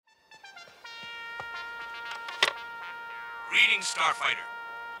Greetings, Starfighter.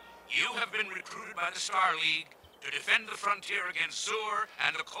 You have been recruited by the Star League to defend the frontier against Zur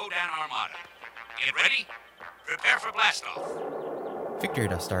and the Kodan Armada. Get ready? Prepare for blastoff. Victory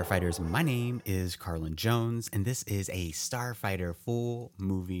to Starfighters, my name is Carlin Jones, and this is a Starfighter full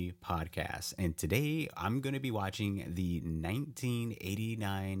movie podcast. And today I'm going to be watching the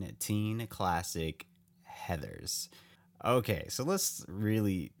 1989 teen classic Heathers. Okay, so let's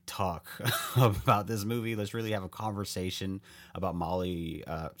really talk about this movie. Let's really have a conversation about Molly.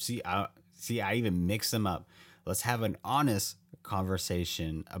 I even mix them up. Let's have an honest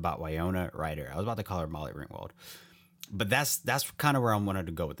conversation about Winona Ryder. I was about to call her Molly Ringwald, but that's kind of where I wanted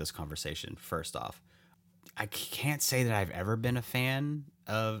to go with this conversation. First off, I can't say that I've ever been a fan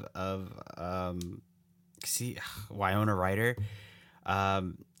of Winona Ryder.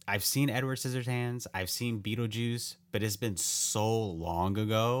 I've seen Edward Scissorhands, I've seen Beetlejuice, but it's been so long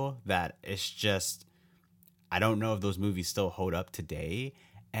ago that it's just, I don't know if those movies still hold up today.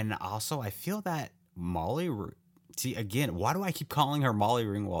 And also, I feel that again, why do I keep calling her Molly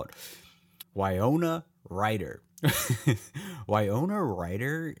Ringwald? Winona Ryder. Winona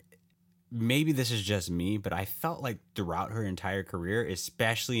Ryder, maybe this is just me, but I felt like throughout her entire career,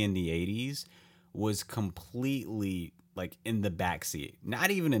 especially in the 80s, was completely like in the backseat.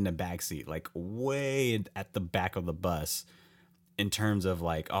 Not even in the backseat, like way at the back of the bus in terms of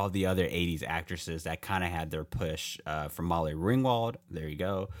like all the other 80s actresses that kind of had their push, from Molly Ringwald, there you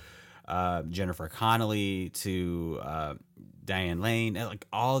go, Jennifer Connelly to Diane Lane, and like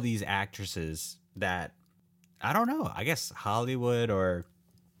all these actresses that, I don't know, I guess Hollywood or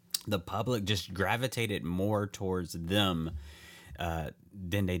the public just gravitated more towards them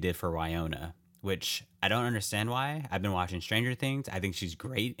than they did for Winona, which I don't understand why. I've been watching Stranger Things. I think she's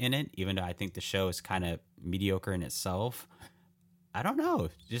great in it, even though I think the show is kind of mediocre in itself. I don't know.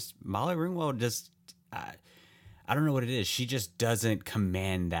 Just Molly Ringwald just, I don't know what it is. She just doesn't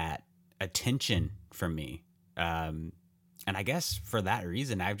command that attention from me. And I guess for that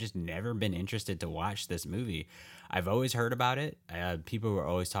reason, I've just never been interested to watch this movie. I've always heard about it. People were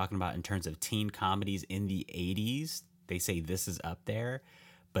always talking about in terms of teen comedies in the 80s. They say this is up there.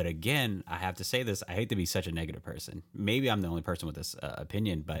 But again, I have to say this. I hate to be such a negative person. Maybe I'm the only person with this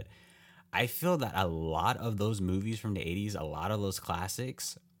opinion, but I feel that a lot of those movies from the 80s, a lot of those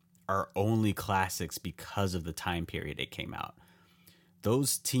classics are only classics because of the time period it came out.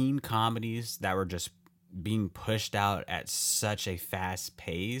 Those teen comedies that were just being pushed out at such a fast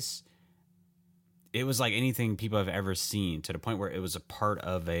pace, it was like anything people have ever seen, to the point where it was part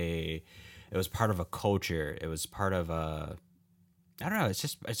of a culture. It was part of I don't know.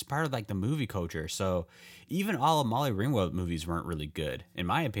 It's part of like the movie culture. So even all of Molly Ringwald movies weren't really good, in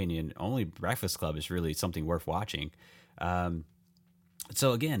my opinion. Only Breakfast Club is really something worth watching.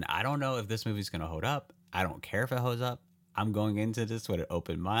 So again, I don't know if this movie's gonna hold up. I don't care if it holds up. I'm going into this with an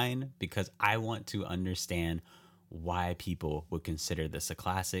open mind because I want to understand why people would consider this a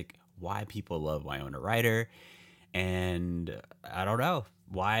classic, why people love Winona Ryder, and I don't know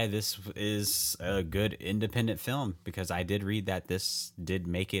why this is a good independent film, because I did read that this did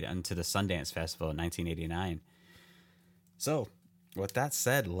make it onto the Sundance Festival in 1989. So with that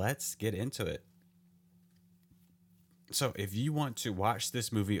said, let's get into it. So if you want to watch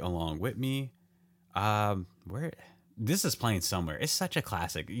this movie along with me, where this is playing somewhere. It's such a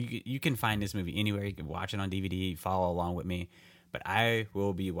classic. You can find this movie anywhere. You can watch it on DVD, follow along with me. But I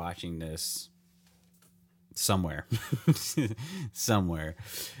will be watching this somewhere. Somewhere.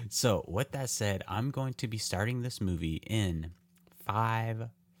 So with that said, I'm going to be starting this movie in 5,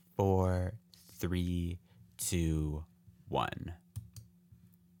 4, 3, 2, 1.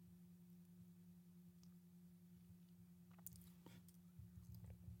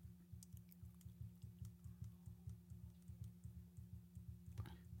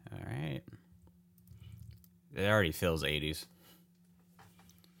 All right. It already feels 80s.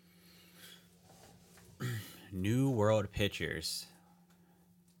 New World Pictures.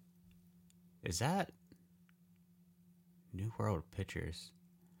 Is that New World Pictures?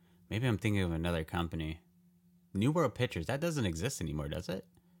 Maybe I'm thinking of another company. New World Pictures, that doesn't exist anymore, does it?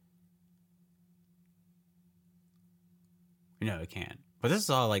 No, it can't. But this is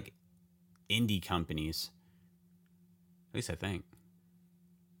all like indie companies. At least I think.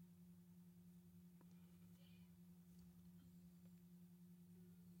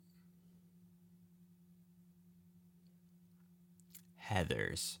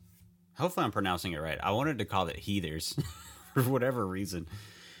 Heathers. Hopefully I'm pronouncing it right. I wanted to call it Heathers for whatever reason.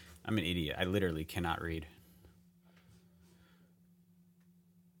 I'm an idiot. I literally cannot read.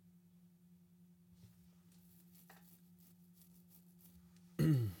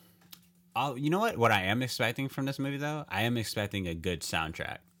 You know what? What I am expecting from this movie, though, I am expecting a good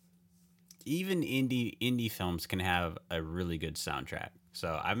soundtrack. Even indie films can have a really good soundtrack.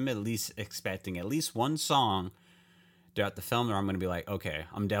 So I'm at least expecting at least one song throughout the film where I'm going to be like, okay,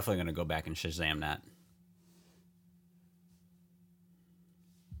 I'm definitely going to go back and Shazam that.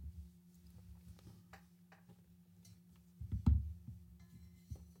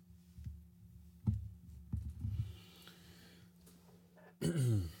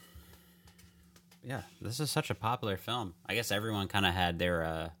 Yeah, this is such a popular film. I guess everyone kind of had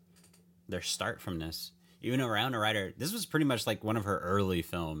their start from this. Even around a writer, this was pretty much like one of her early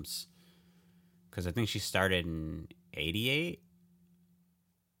films because I think she started in '88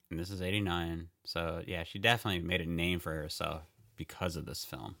 and this is '89. So yeah, she definitely made a name for herself because of this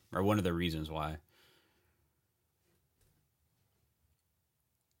film, or one of the reasons why.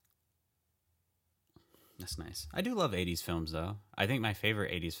 That's nice. I do love '80s films though. I think my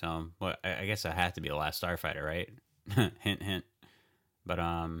favorite '80s film, well, I guess it had to be The Last Starfighter, right? Hint, hint. But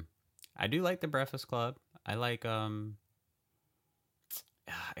I do like The Breakfast Club. I like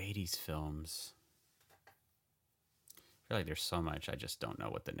 80s films. I feel like there's so much I just don't know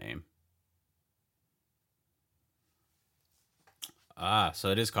what the name. Ah, so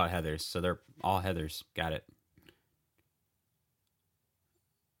it is called Heathers. So they're all Heathers. Got it.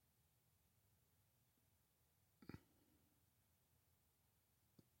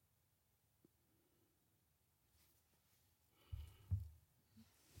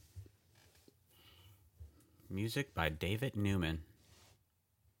 Music by David Newman.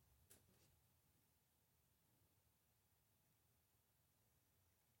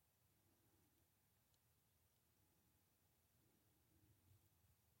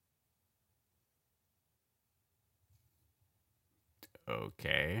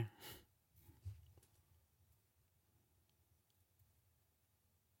 Okay.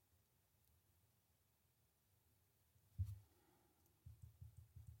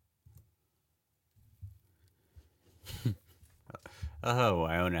 Oh,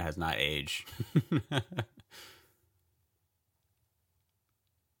 Iona has not aged.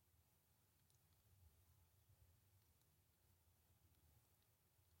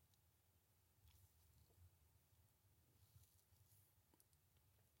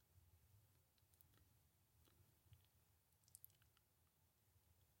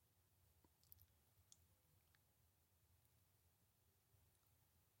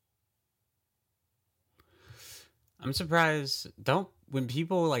 I'm surprised. Don't when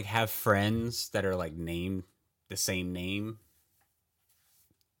people like have friends that are like named the same name,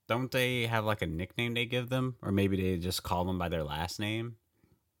 don't they have like a nickname they give them, or maybe they just call them by their last name?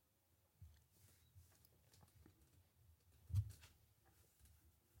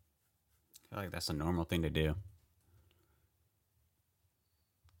 I feel like that's a normal thing to do.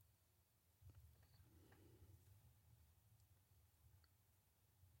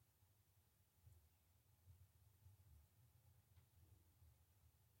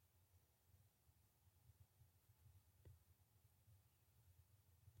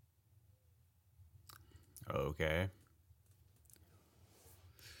 Okay.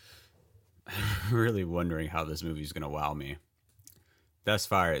 Really wondering how this movie's gonna wow me. Thus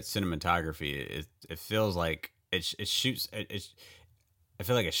far, its cinematography, it feels like it shoots I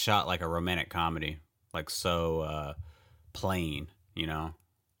feel like it's shot like a romantic comedy, like so plain, you know.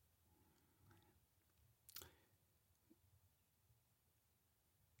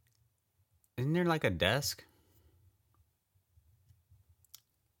 Isn't there like a desk?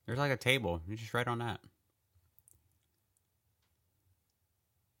 There's like a table. You just write on that.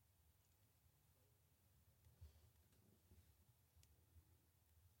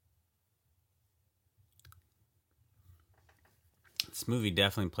 This movie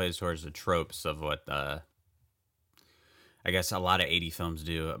definitely plays towards the tropes of what I guess a lot of '80 films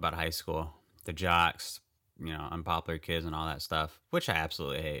do about high school. The jocks, unpopular kids and all that stuff, which I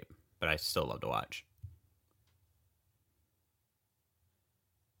absolutely hate, but I still love to watch.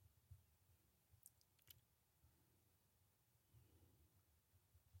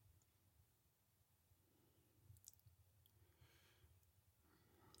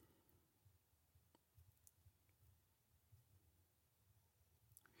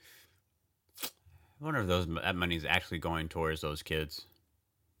 I wonder if that money is actually going towards those kids.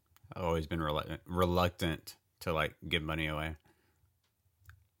 I've always been reluctant to like give money away.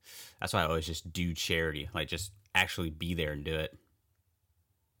 That's why I always just do charity, like just actually be there and do it.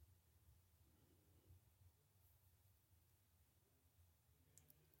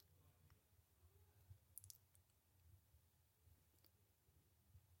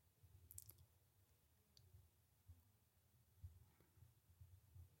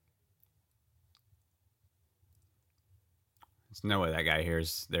 There's no way that guy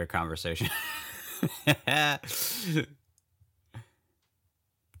hears their conversation.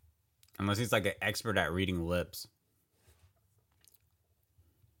 Unless he's like an expert at reading lips.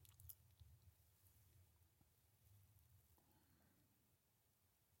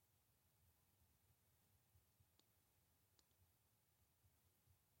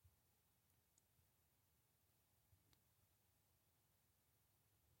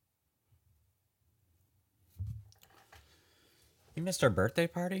 You missed our birthday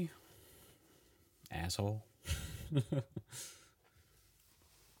party? Asshole.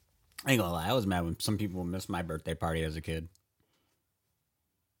 I ain't gonna lie, I was mad when some people missed my birthday party as a kid.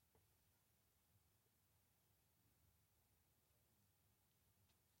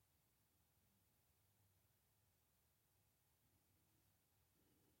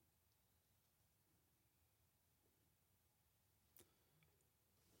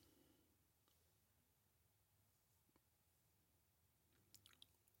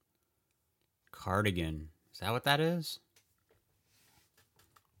 Cardigan. Is that what that is?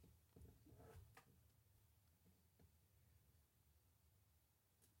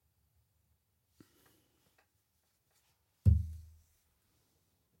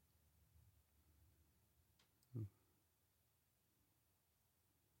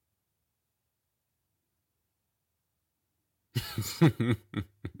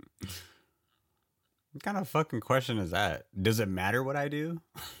 What kind of fucking question is that? Does it matter what I do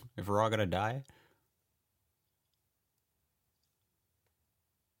if we're all gonna die?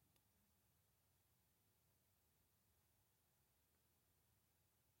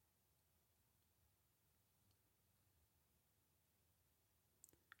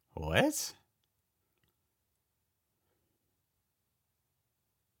 What?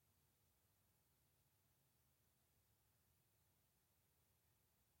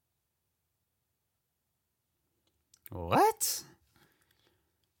 What?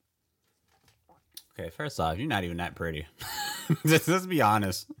 Okay, first off, you're not even that pretty. Let's be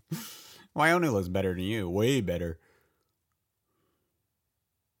honest. Wyoming looks better than you. Way better.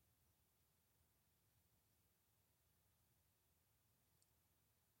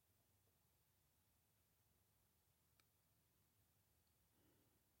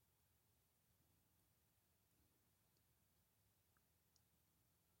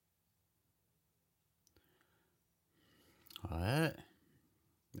 What?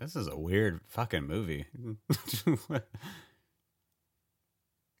 This is a weird fucking movie.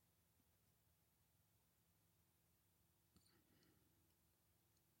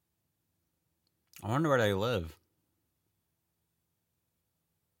 I wonder where they live.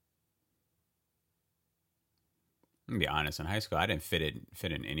 I'm gonna be honest. In high school, I didn't fit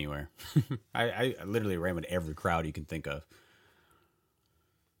in anywhere. I literally ran with every crowd you can think of.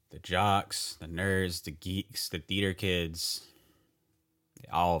 The jocks, the nerds, the geeks, the theater kids,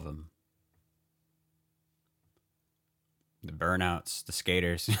 all of them. The burnouts, the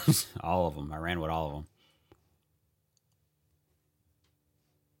skaters, all of them. I ran with all of them.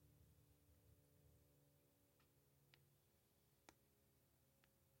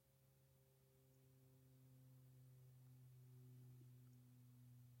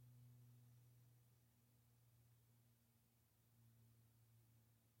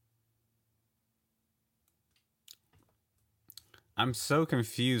 I'm so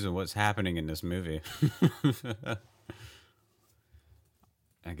confused on what's happening in this movie.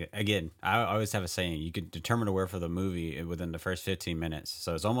 Again, I always have a saying: you can determine to where for the movie within the first 15 minutes.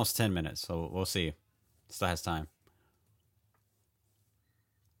 So it's almost 10 minutes. So we'll see. Still has time.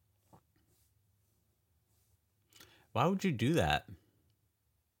 Why would you do that?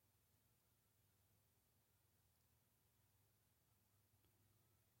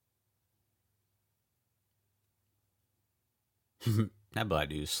 That black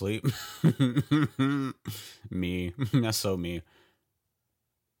dude sleep. Me. That's so me.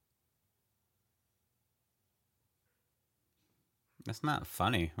 That's not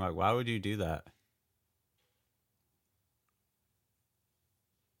funny. Like, why would you do that?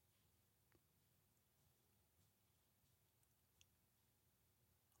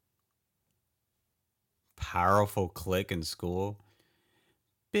 Powerful click in school?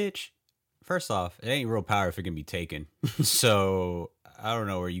 Bitch. First off, it ain't real power if it can be taken. So, I don't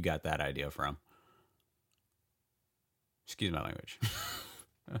know where you got that idea from. Excuse my language.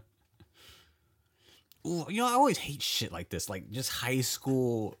 Ooh, you know, I always hate shit like this. Like, just high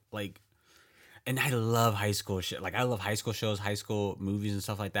school, like, and I love high school shit. Like, I love high school shows, high school movies, and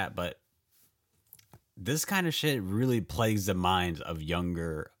stuff like that. But this kind of shit really plagues the minds of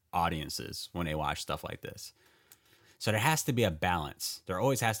younger audiences when they watch stuff like this. So there has to be a balance. There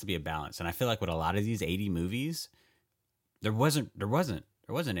always has to be a balance. And I feel like with a lot of these 80 movies, There wasn't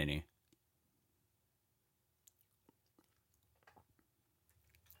any.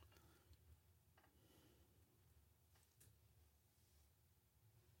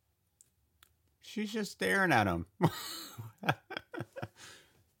 She's just staring at him.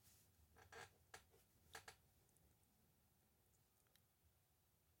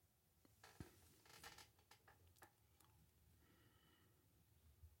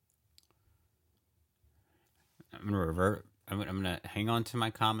 I'm gonna revert. I'm gonna hang on to my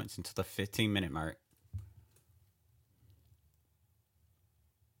comments until the 15-minute mark.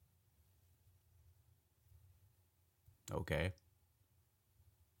 Okay.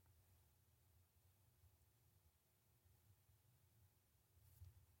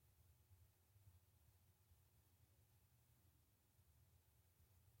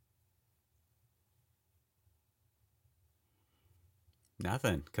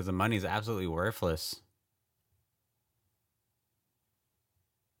 Nothing, because the money's absolutely worthless.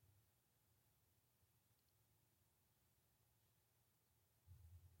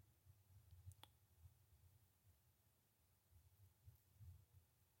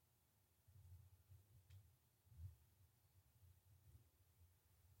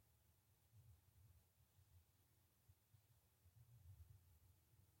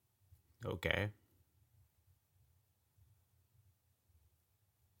 Okay.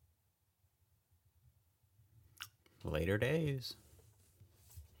 Later days.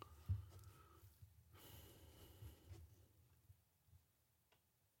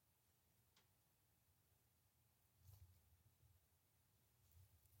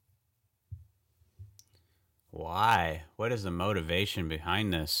 Why? What is the motivation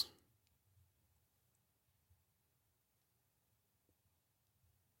behind this?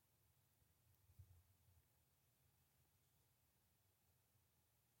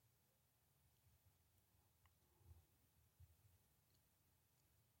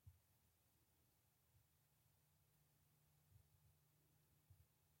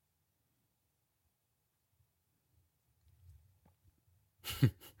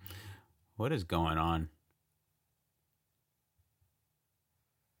 What is going on?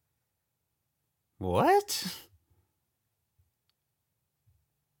 What?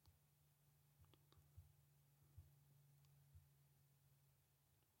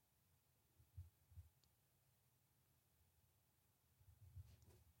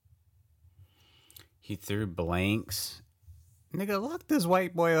 He threw blanks. Nigga, lock this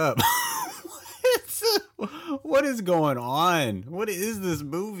white boy up. What is going on? What is this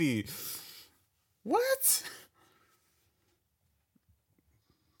movie? What?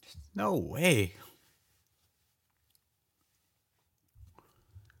 No way.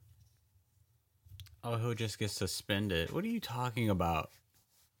 Oh, he'll just get suspended. What are you talking about?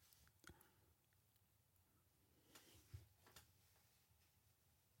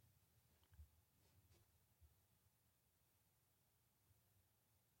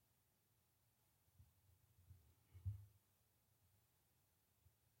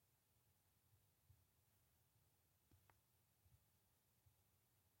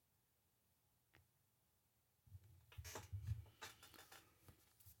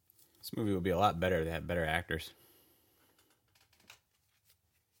 This movie would be a lot better if they had better actors.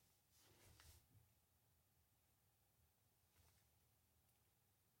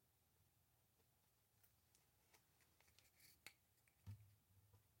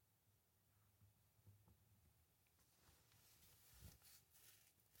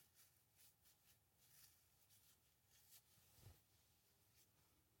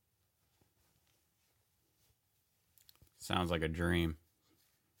 Sounds like a dream.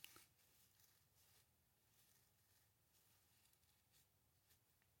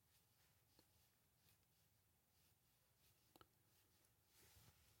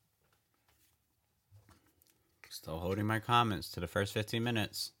 Still holding my comments to the first 15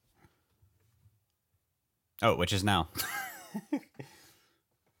 minutes. Oh, which is now.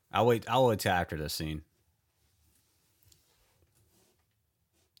 I'll wait till after this scene.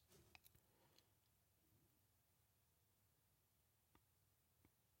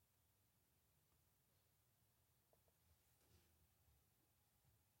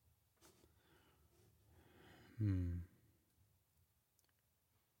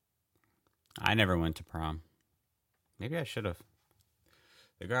 I never went to prom. Maybe I should have.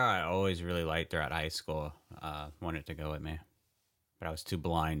 The girl I always really liked throughout high school wanted to go with me, but I was too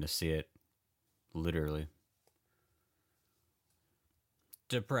blind to see it. Literally.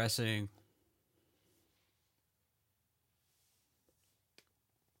 Depressing.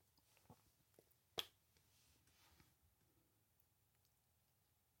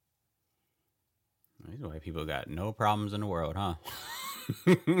 These white people got no problems in the world, huh?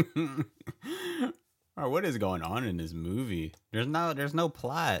 Or what is going on in this movie? There's no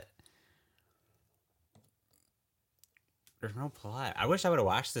plot. There's no plot. I wish I would have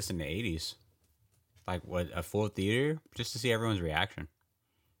watched this in the 80s. Like what, a full theater just to see everyone's reaction.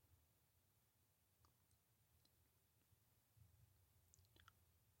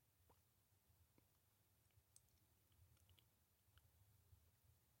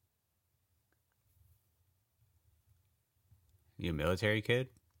 You a military kid?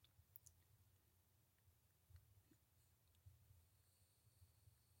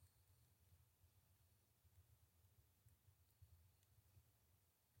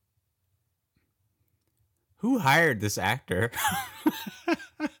 Who hired this actor?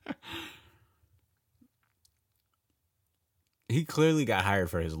 He clearly got hired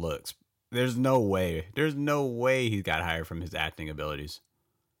for his looks. There's no way. There's no way he got hired from his acting abilities.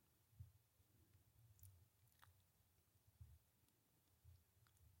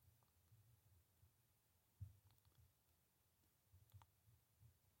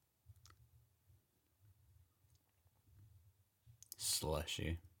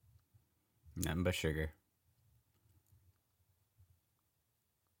 Slushy. Nothing but sugar.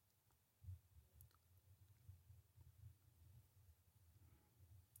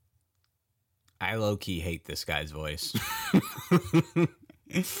 I low-key hate this guy's voice.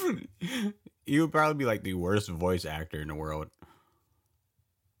 He would probably be like the worst voice actor in the world.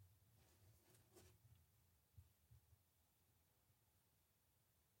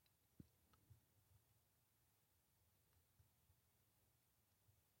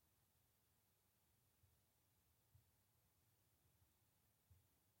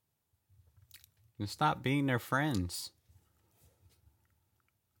 And stop being their friends.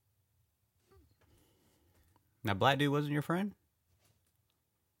 That black dude wasn't your friend?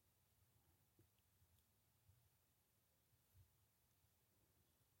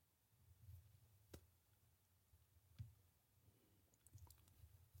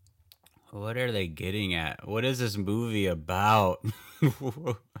 What are they getting at? What is this movie about?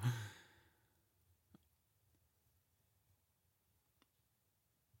 Mhm.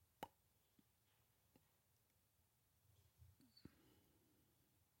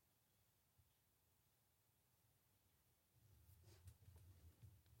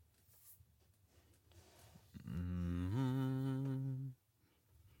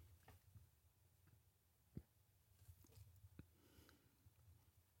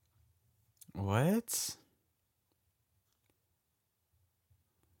 What?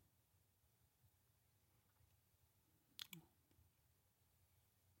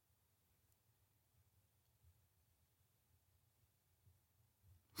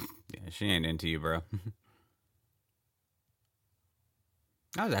 Yeah, she ain't into you, bro.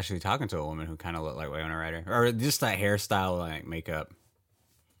 I was actually talking to a woman who kind of looked like Winona Ryder, or just that hairstyle, like makeup.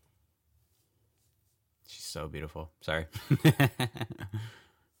 She's so beautiful. Sorry.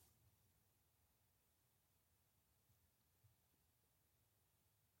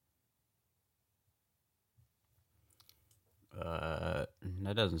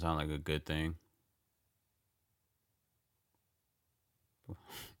 That doesn't sound like a good thing.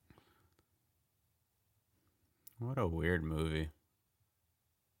 What a weird movie.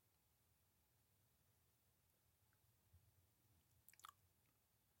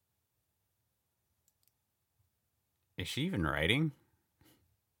 Is she even writing?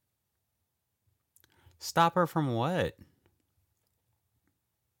 Stop her from what?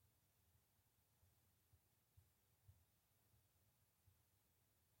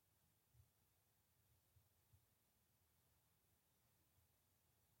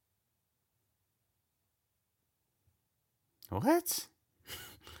 What?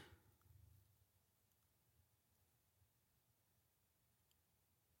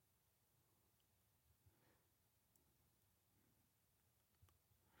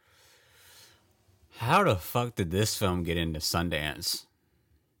 How the fuck did this film get into Sundance?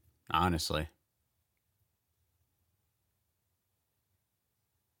 Honestly.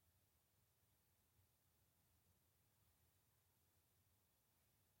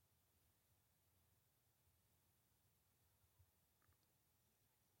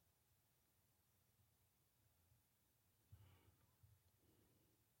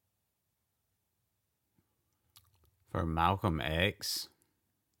 For Malcolm X?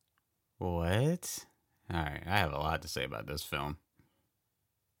 What? Alright, I have a lot to say about this film.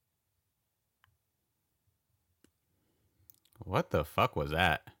 What the fuck was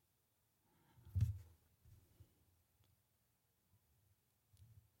that?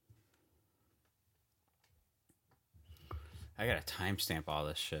 I gotta timestamp all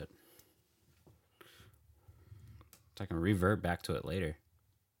this shit. So I can revert back to it later.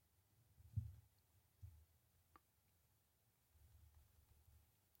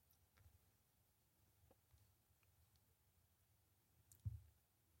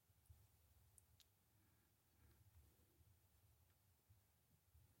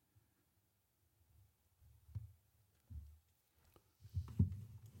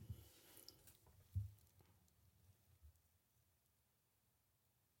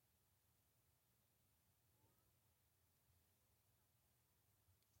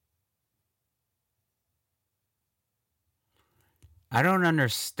 I don't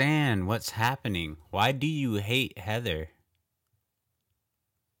understand what's happening. Why do you hate Heather?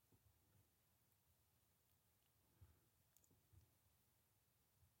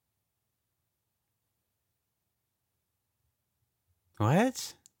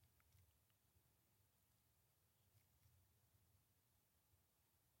 What?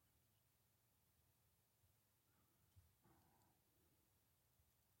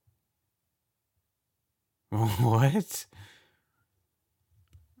 What?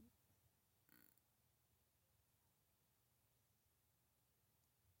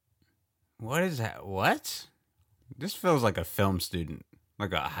 What is that? What? This feels like a film student.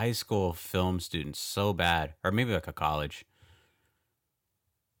 Like a high school film student. So bad. Or maybe like a college.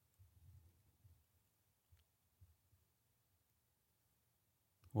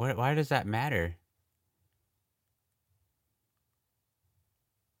 What? Why does that matter?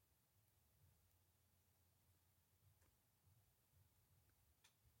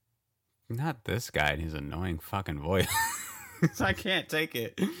 Not this guy and his annoying fucking voice. I can't take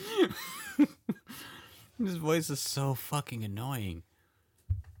it. His voice is so fucking annoying.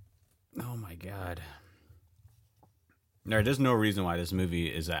 Oh my god. There's no reason why this movie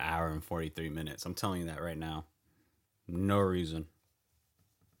is an hour and 43 minutes. I'm telling you that right now. No reason.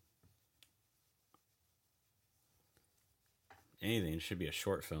 Anything. It should be a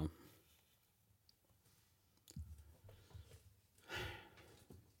short film.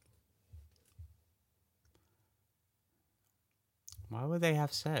 Why would they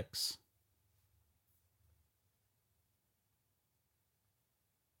have sex?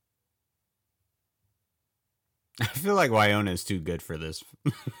 I feel like Wyona is too good for this.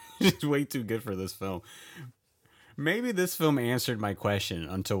 She's way too good for this film. Maybe this film answered my question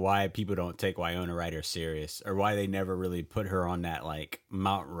onto why people don't take Wyona Ryder serious, or why they never really put her on that like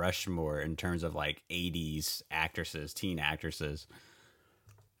Mount Rushmore in terms of like 80s actresses, teen actresses.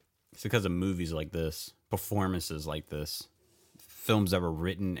 It's because of movies like this, performances like this, films that were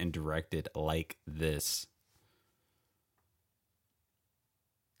written and directed like this.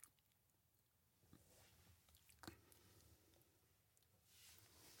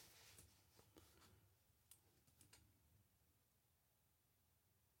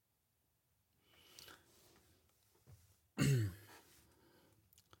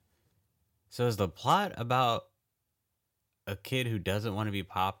 So is the plot about a kid who doesn't want to be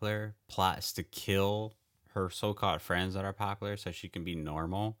popular plots to kill her so-called friends that are popular so she can be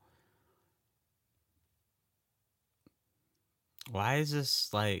normal? Why is this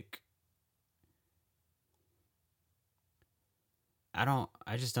like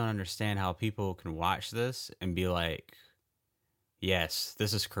I just don't understand how people can watch this and be like, "Yes,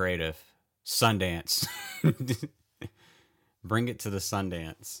 this is creative. Sundance. Bring it to the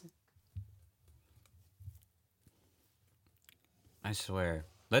Sundance." I swear.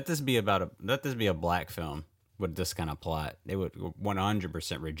 Let this be a black film with this kind of plot. They would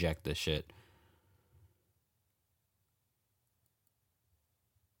 100% reject this shit.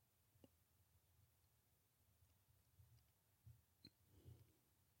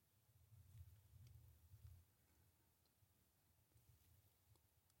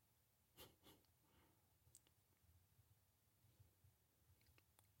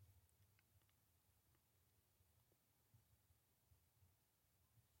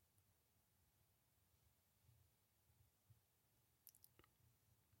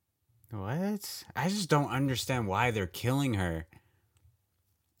 What? I just don't understand why they're killing her.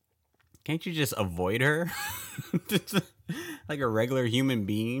 Can't you just avoid her? Just like a regular human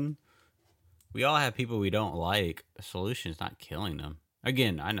being? We all have people we don't like. The solution is not killing them.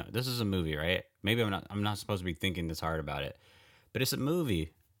 Again, I know this is a movie, right? Maybe I'm not supposed to be thinking this hard about it. But it's a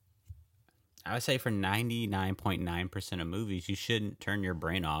movie. I would say for 99.9% of movies, you shouldn't turn your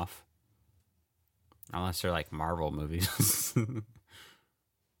brain off. Unless they're like Marvel movies.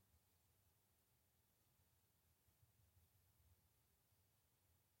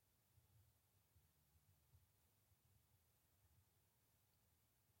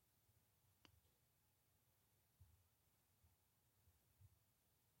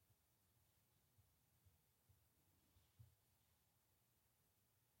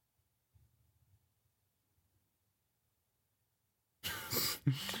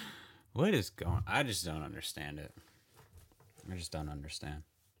 What is going? I just don't understand it. I just don't understand.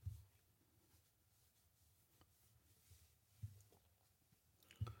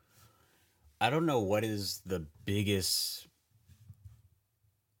 I don't know what is the biggest.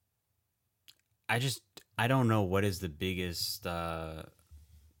 I just I don't know what is the biggest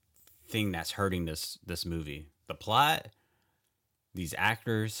thing that's hurting this movie. The plot, these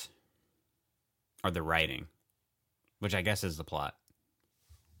actors, or the writing, which I guess is the plot.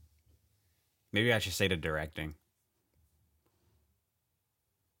 Maybe I should say the directing.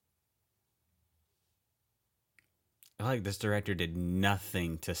 I feel like this director did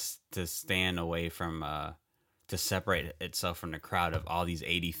nothing to stand away from to separate itself from the crowd of all these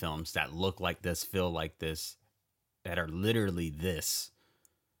 80 films that look like this, feel like this, that are literally this.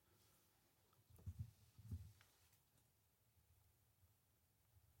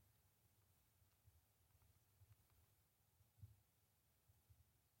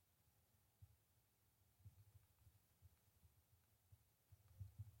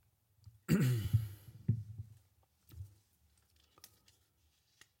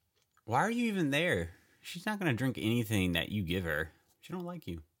 Why are you even there? She's not gonna drink anything that you give her. She don't like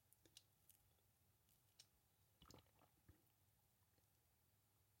you.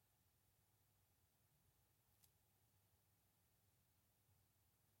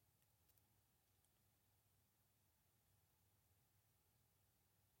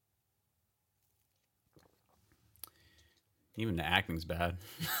 Even the acting's bad.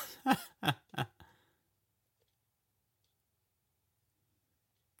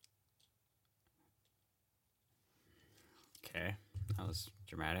 Okay, that was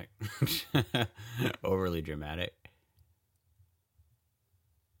dramatic. Overly dramatic.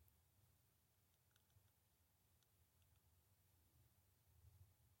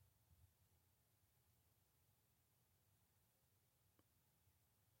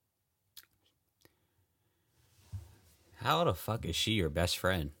 How the fuck is she your best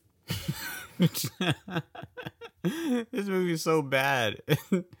friend? This movie is so bad.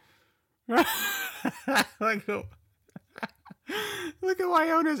 Like, look at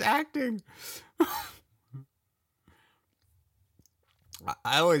Wyona's acting.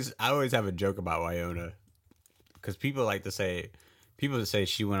 I always have a joke about Wyona because people that say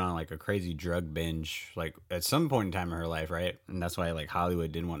she went on like a crazy drug binge like at some point in time in her life, right? And that's why like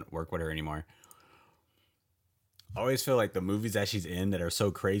Hollywood didn't want to work with her anymore. I always feel like the movies that she's in that are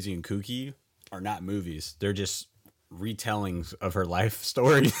so crazy and kooky are not movies. They're just retellings of her life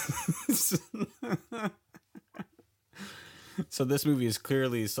story. So this movie is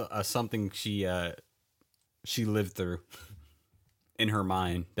clearly something she lived through in her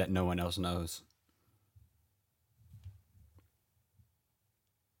mind that no one else knows.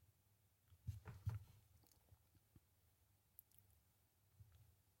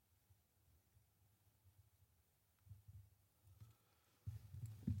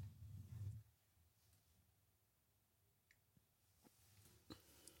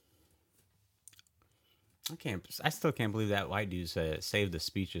 I still can't believe that white dude said save the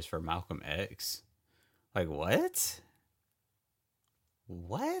speeches for Malcolm X. Like what?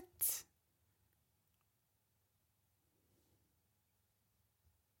 What?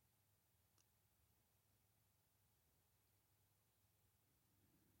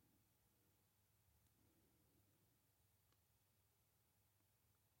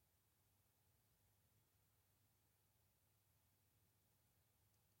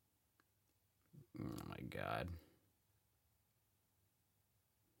 Oh my god.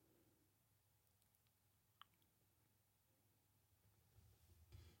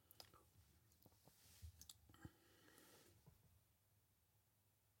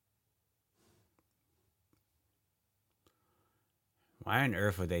 Why on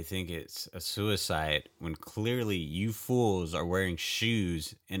earth would they think it's a suicide when clearly you fools are wearing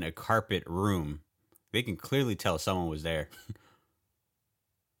shoes in a carpet room? They can clearly tell someone was there.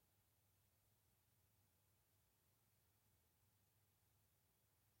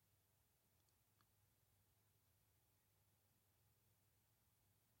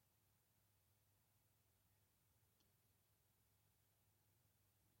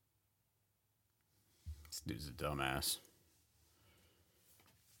 This dude's a dumbass.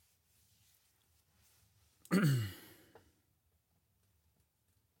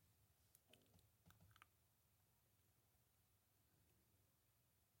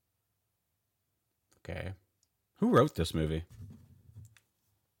 Okay. Who wrote this movie?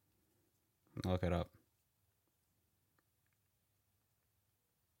 Look it up.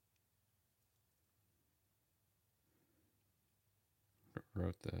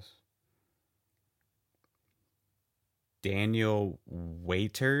 Wrote this. Daniel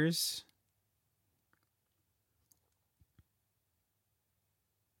Waiters.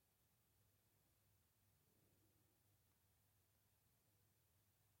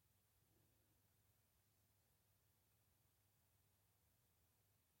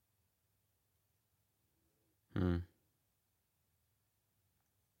 Hmm.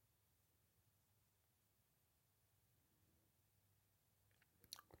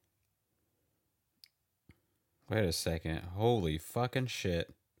 Wait a second. Holy fucking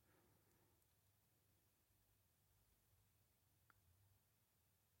shit.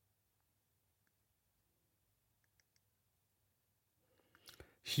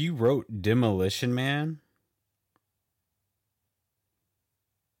 He wrote Demolition Man.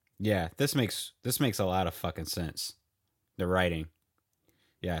 Yeah, this makes a lot of fucking sense. The writing.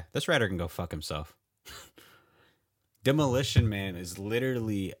 Yeah, this writer can go fuck himself. Demolition Man is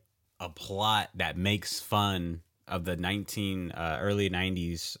literally a plot that makes fun of the early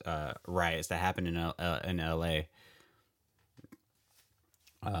 90s riots that happened in LA.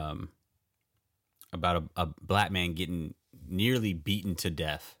 About a black man getting nearly beaten to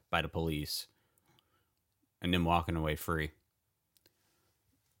death by the police and then walking away free.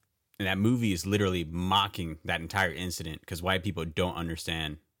 And that movie is literally mocking that entire incident because white people don't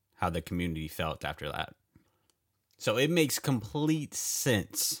understand how the community felt after that. So it makes complete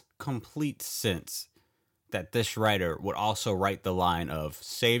sense that this writer would also write the line of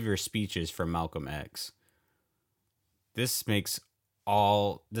 "Save your speeches for Malcolm X." This makes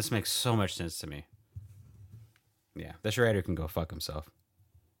so much sense to me. Yeah, this writer can go fuck himself.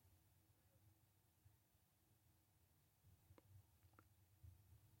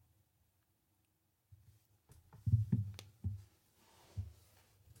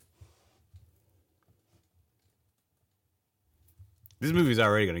 This movie's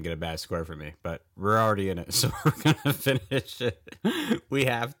already going to get a bad score for me, but we're already in it, so we're going to finish it. We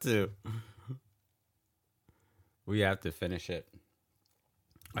have to. We have to finish it.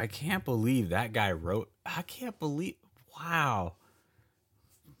 I can't believe that guy wrote. I can't believe. Wow.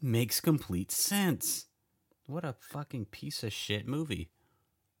 Makes complete sense. What a fucking piece of shit movie.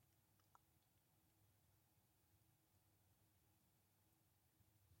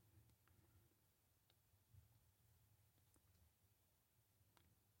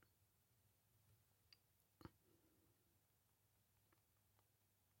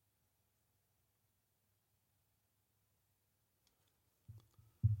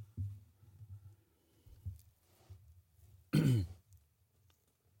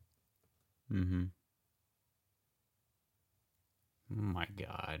 Mm-hmm. Oh my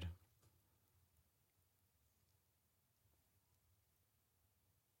god.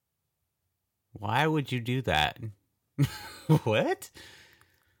 Why would you do that? What?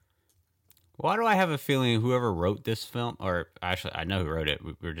 Why do I have a feeling whoever wrote this film, or actually, I know who wrote it.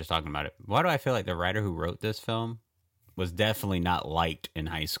 We were just talking about it. Why do I feel like the writer who wrote this film was definitely not liked in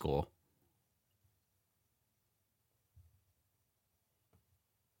high school?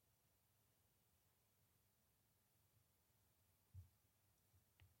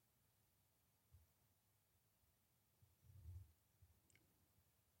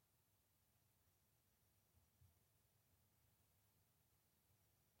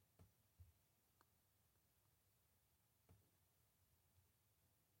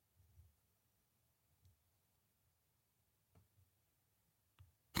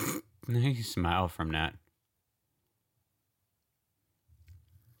 You smile from that.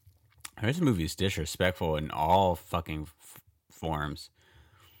 This movie is disrespectful in all fucking forms.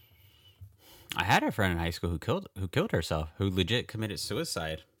 I had a friend in high school who killed herself, who legit committed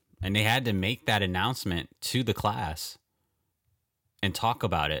suicide, and they had to make that announcement to the class and talk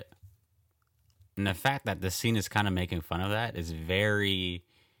about it. And the fact that the scene is kind of making fun of that is very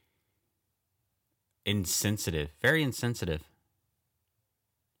insensitive. Very insensitive.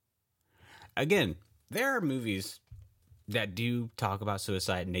 Again, there are movies that do talk about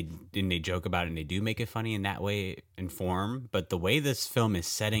suicide and they joke about it and they do make it funny in that way and form, but the way this film is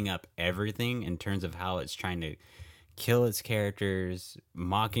setting up everything in terms of how it's trying to kill its characters,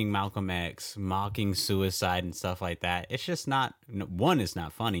 mocking Malcolm X, mocking suicide and stuff like that, it's just not, one, it's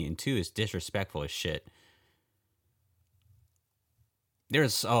not funny, and two, it's disrespectful as shit.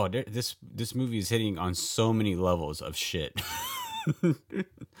 This movie is hitting on so many levels of shit.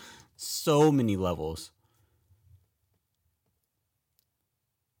 So many levels.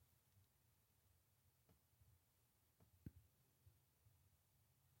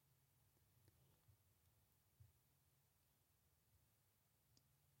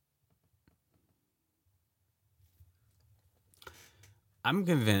 I'm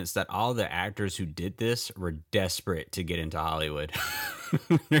convinced that all the actors who did this were desperate to get into Hollywood.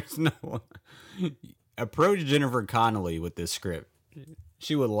 There's no one. Approach Jennifer Connelly with this script.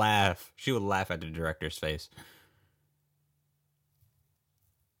 She would laugh. She would laugh at the director's face.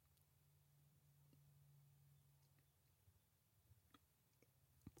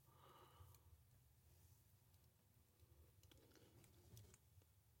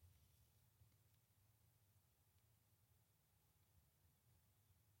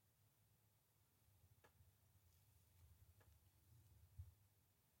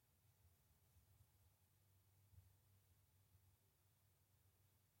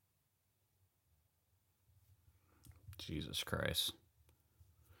 Jesus Christ.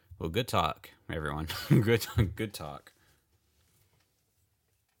 Well, good talk, everyone. Good talk.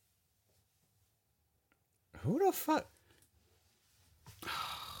 Who the fuck?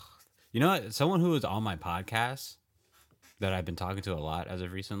 You know what? Someone who was on my podcast that I've been talking to a lot as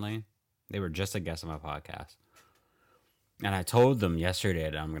of recently, they were just a guest on my podcast. And I told them yesterday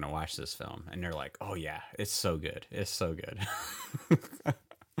that I'm going to watch this film. And they're like, oh, yeah, it's so good. It's so good.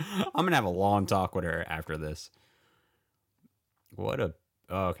 I'm going to have a long talk with her after this. What a.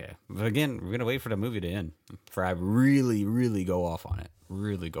 Oh, okay. But again, we're going to wait for the movie to end. For I really, really go off on it.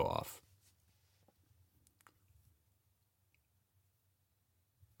 Really go off.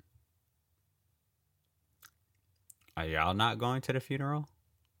 Are y'all not going to the funeral?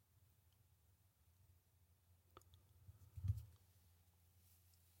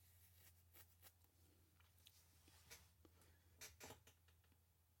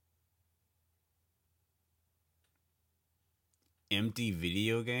 Empty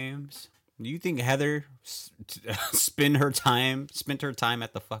video games? Do you think Heather spent her time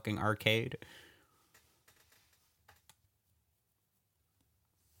at the fucking arcade?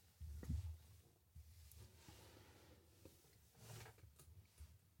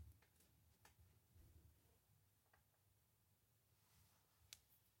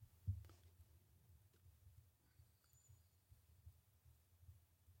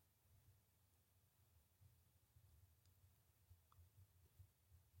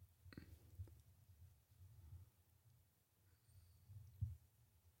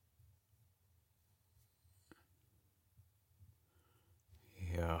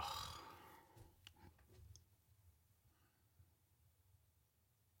 Yeah.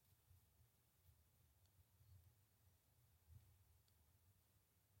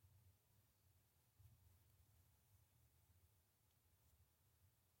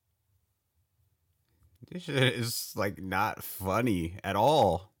 This shit is like not funny at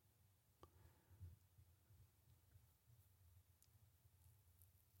all.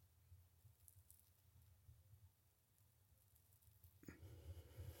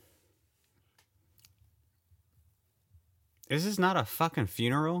 Is this not a fucking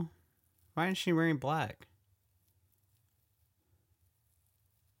funeral? Why isn't she wearing black?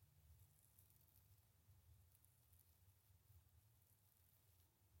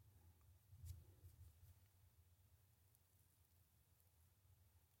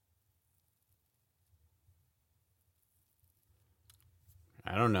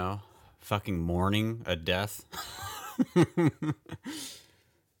 I don't know. Fucking mourning a death.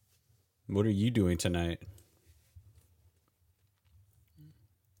 What are you doing tonight?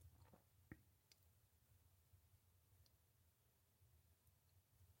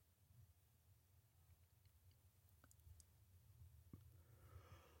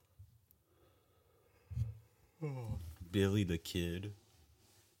 Billy the Kid.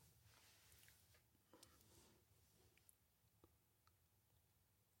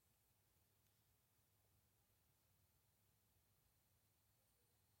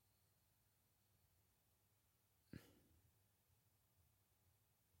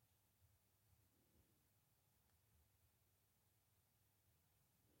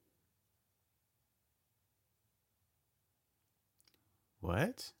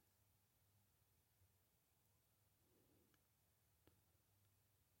 What?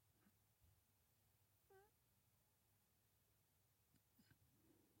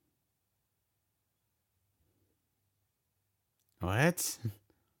 What?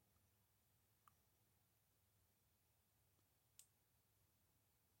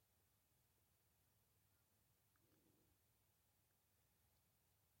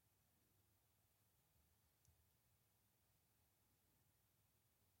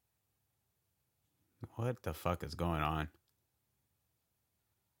 What the fuck is going on?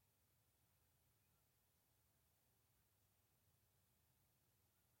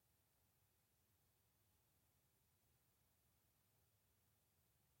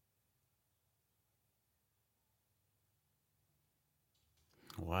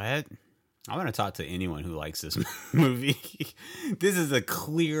 What? I want to talk to anyone who likes this movie. This is a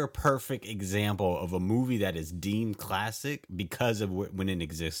clear, perfect example of a movie that is deemed classic because of when it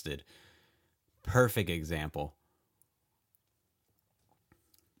existed. Perfect example.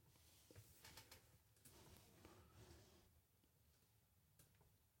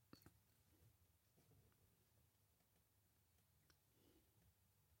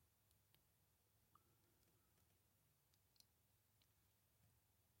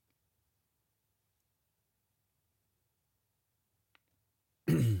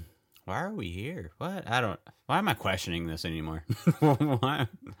 Why are we here? What? I don't. Why am I questioning this anymore? Why?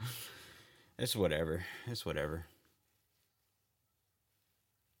 It's whatever. It's whatever.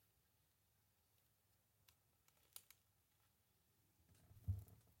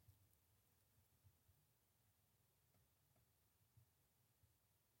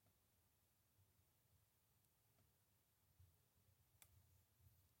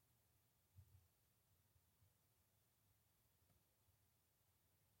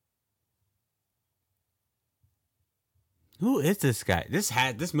 Who is this guy? This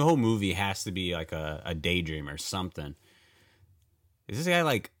whole movie has to be like a daydream or something. Is this guy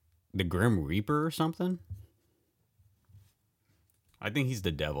like the Grim Reaper or something? I think he's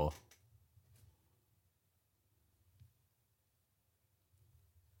the devil.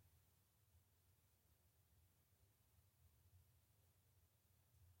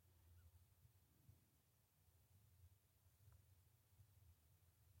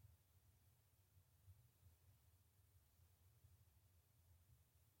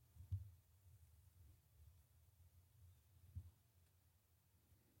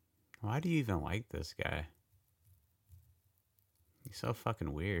 Why do you even like this guy? He's so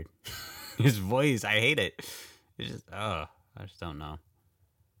fucking weird. His voice, I hate it. It's just, I just don't know.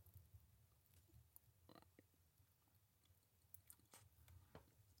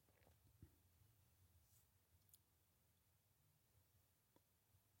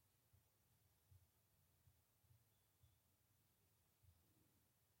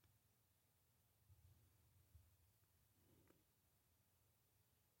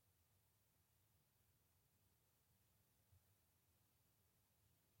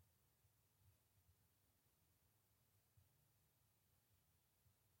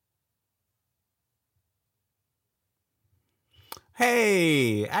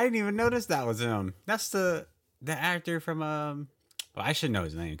 Hey, I didn't even notice that was him. That's the actor from Well, I should know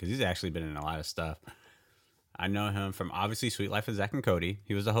his name because he's actually been in a lot of stuff. I know him from obviously Sweet Life of Zack and Cody.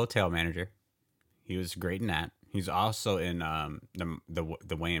 He was a hotel manager. He was great in that. He's also in the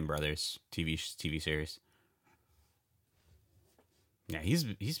Wayans Brothers TV series. Yeah,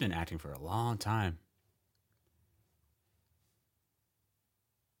 he's been acting for a long time.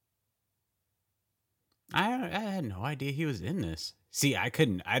 I had no idea he was in this. See, I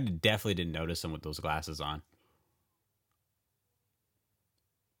couldn't. I definitely didn't notice him with those glasses on.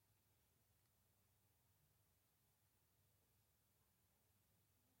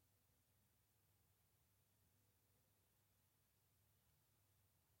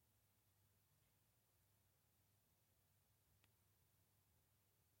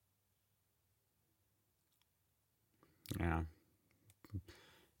 Yeah,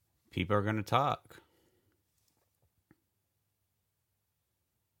 people are gonna talk.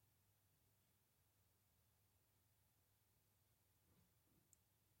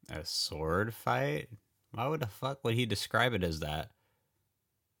 A sword fight? Why would the fuck would he describe it as that?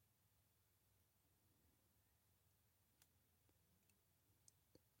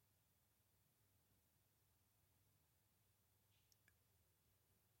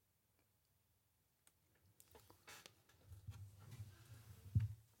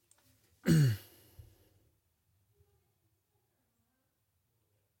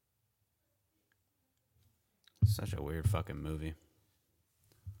 Such a weird fucking movie.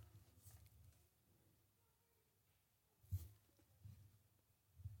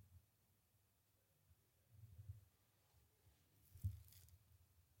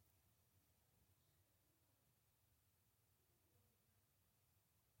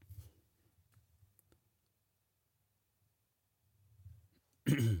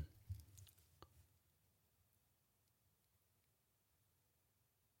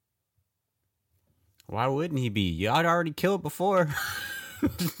 Why wouldn't he be? Y'all already killed before.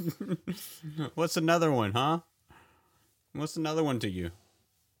 What's another one, huh? What's another one to you?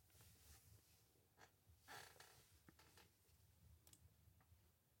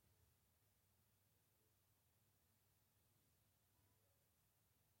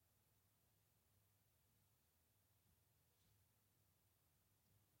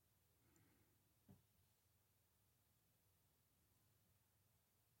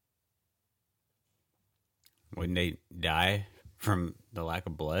 Wouldn't they die from the lack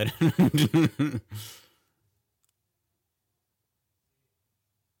of blood?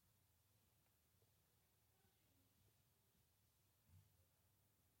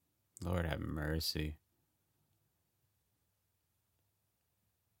 Lord have mercy.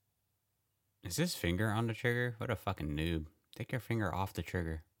 Is his finger on the trigger? What a fucking noob. Take your finger off the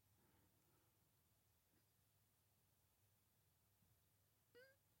trigger.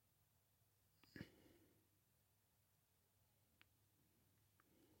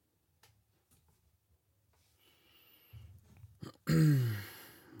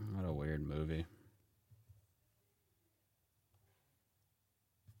 What a weird movie.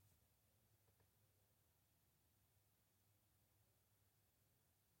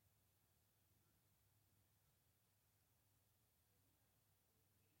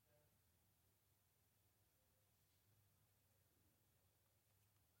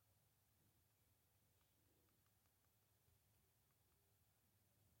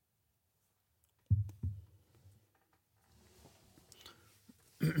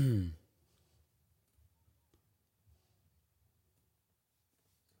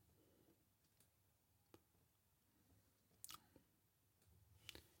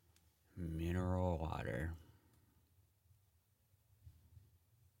 Mineral water.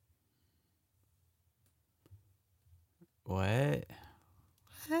 What?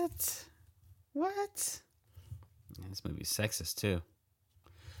 What? What? This movie's sexist too.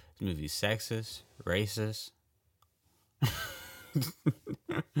 This movie's sexist, racist.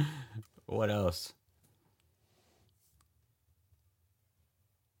 What else?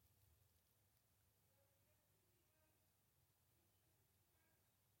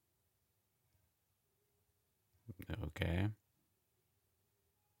 Okay.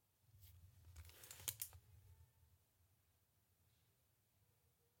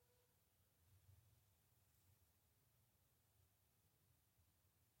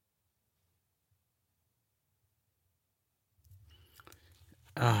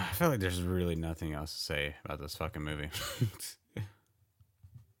 I feel like there's really nothing else to say about this fucking movie.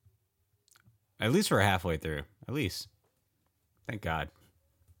 At least we're halfway through. At least. Thank God.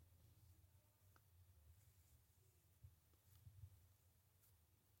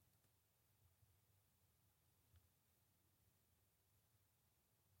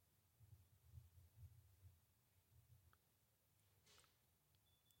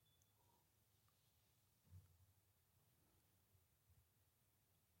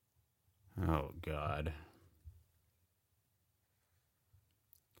 Oh, God.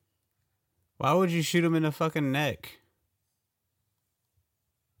 Why would you shoot him in the fucking neck?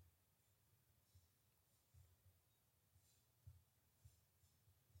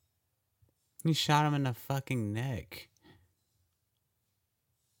 You shot him in the fucking neck.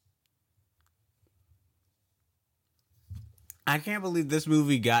 I can't believe this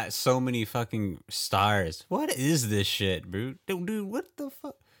movie got so many fucking stars. What is this shit, bro? Dude, what the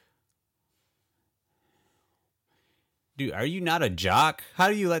fuck? Dude, are you not a jock? How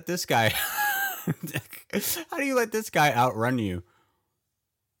do you let this guy... How do you let this guy outrun you?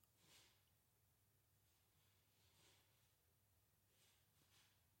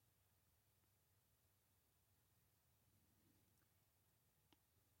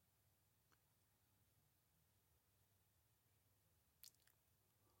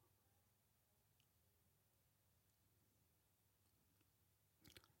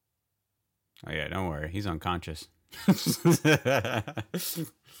 Oh, yeah, don't worry. He's unconscious.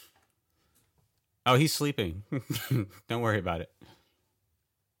 Oh, he's sleeping. Don't worry about it.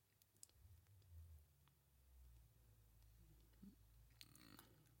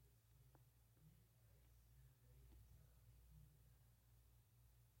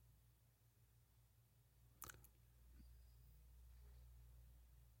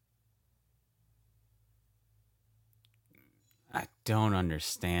 I don't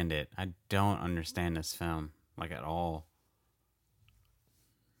understand it. I don't understand this film, like, at all.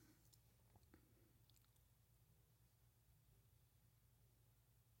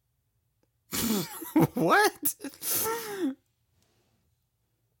 What?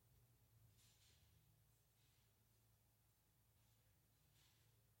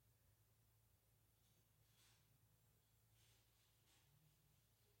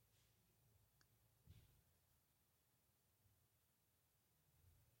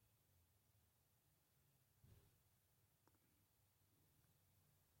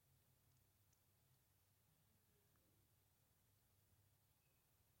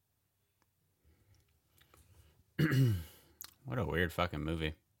 What a weird fucking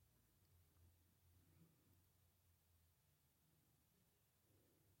movie.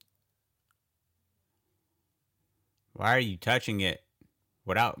 Why are you touching it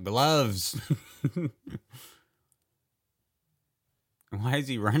without gloves? Why is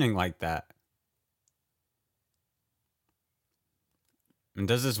he running like that? And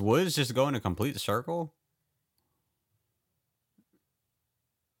does this woods just go in a complete circle?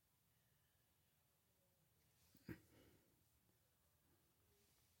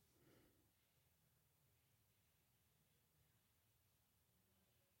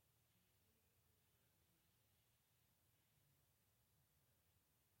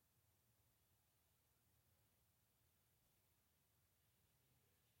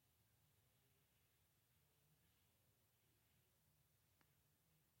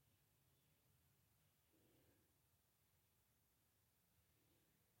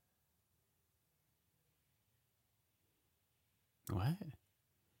 What?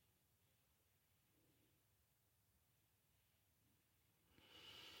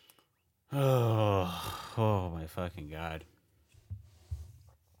 Oh my fucking god.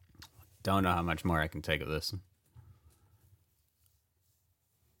 Don't know how much more I can take of this.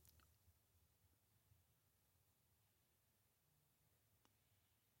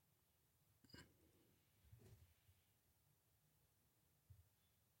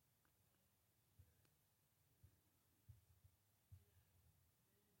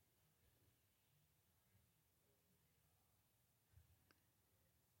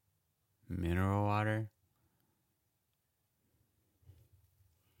 Mineral water?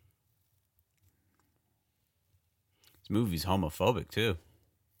 This movie's homophobic too.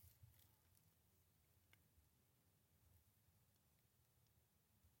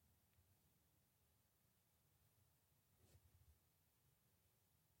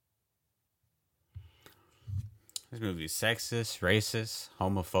 This movie's sexist, racist,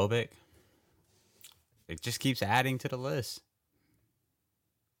 homophobic. It just keeps adding to the list.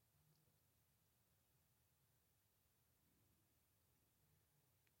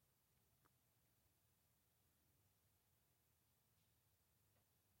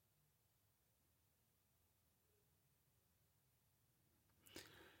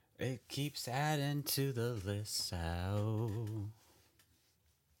 It keeps adding to the list. So.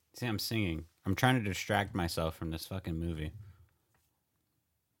 See, I'm singing. I'm trying to distract myself from this fucking movie.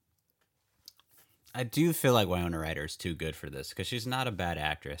 I do feel like Winona Ryder is too good for this because she's not a bad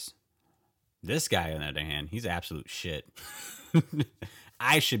actress. This guy, on the other hand, he's absolute shit.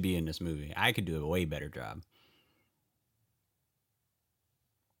 I should be in this movie. I could do a way better job.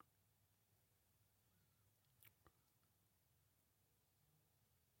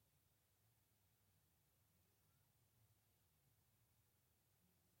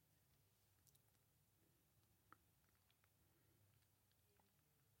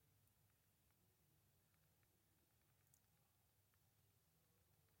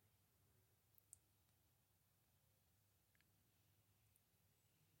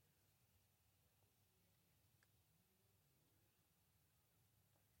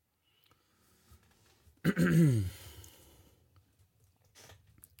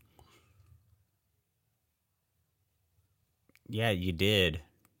 Yeah, you did.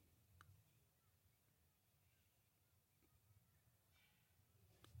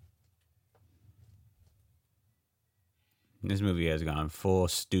 This movie has gone full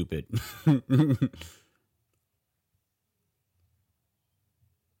stupid.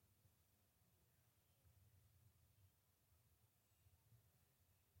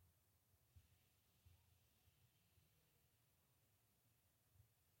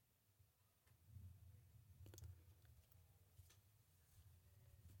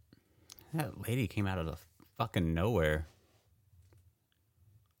 That lady came out of the fucking nowhere.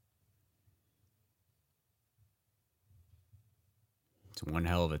 It's one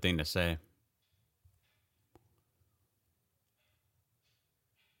hell of a thing to say.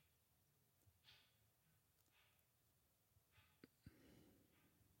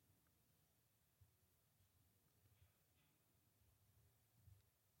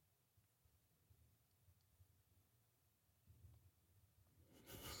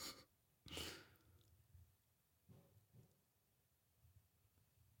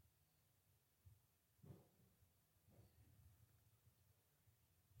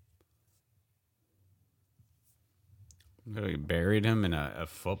 They buried him in a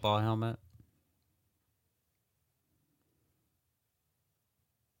football helmet.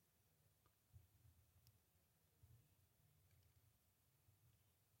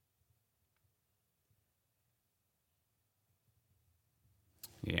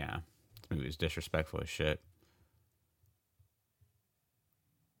 Yeah, this movie is disrespectful as shit.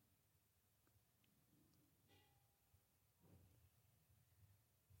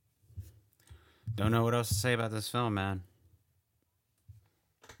 Don't know what else to say about this film, man.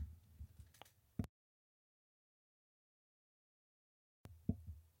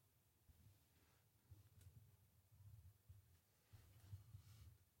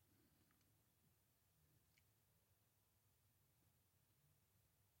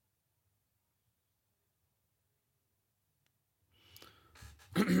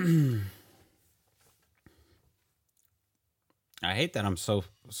 I hate that I'm so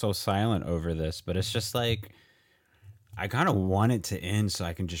silent over this, but it's just like I kind of want it to end so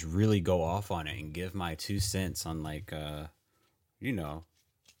I can just really go off on it and give my 2 cents on like you know,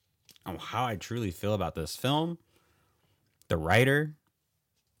 on how I truly feel about this film, the writer,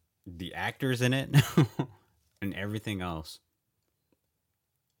 the actors in it, and everything else.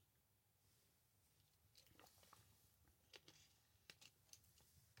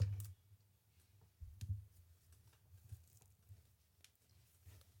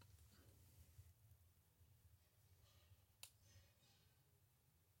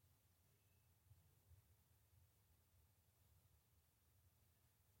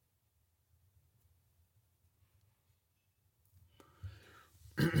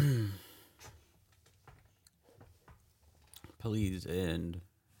 Please end.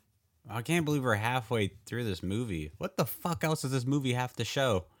 I can't believe we're halfway through this movie. What the fuck else does this movie have to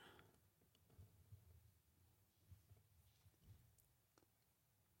show?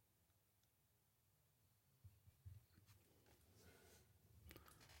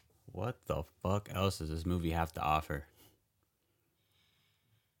 What the fuck else does this movie have to offer?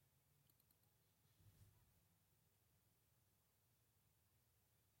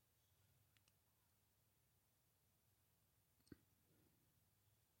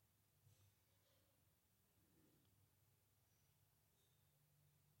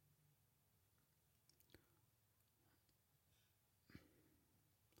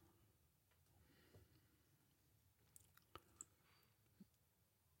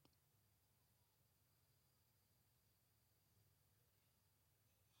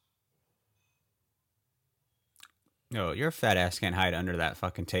 No, your fat ass can't hide under that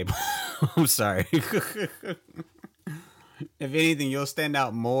fucking table. I'm sorry. If anything, you'll stand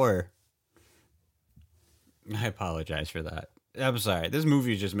out more. I apologize for that. I'm sorry. This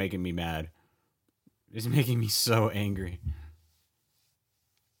movie is just making me mad. It's making me so angry.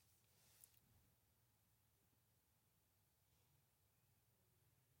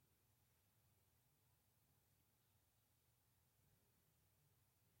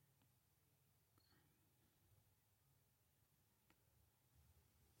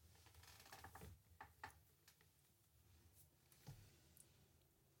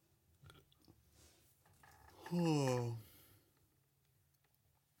 Oh.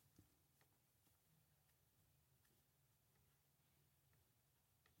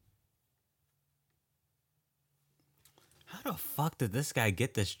 How the fuck did this guy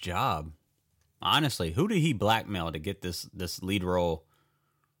get this job? Honestly, who did he blackmail to get this lead role?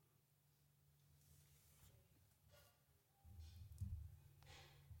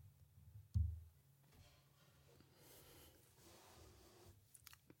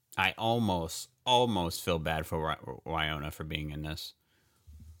 I almost feel bad for Wyona for being in this.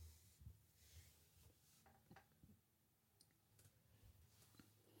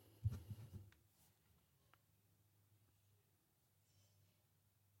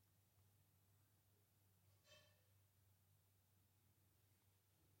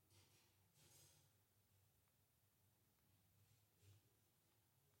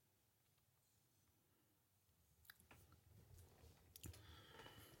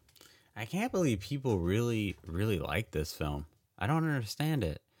 I can't believe people really like this film. I don't understand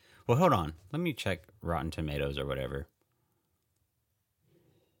it. Well, hold on. Let me check Rotten Tomatoes or whatever.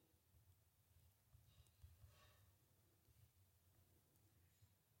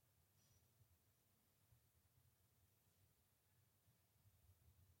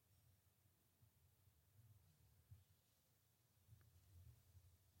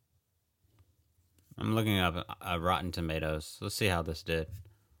 I'm looking up Rotten Tomatoes. Let's see how this did.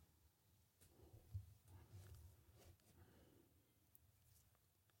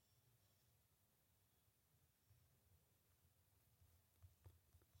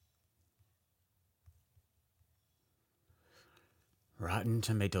 Rotten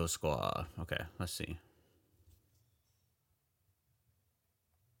Tomato Score. Okay, let's see.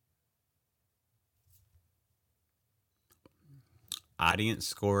 Audience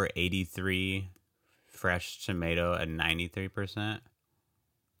score 83. Fresh tomato at 93%.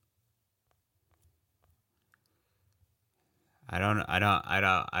 I don't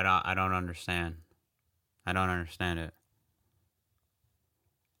understand. I don't understand it.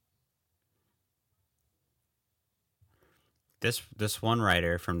 This one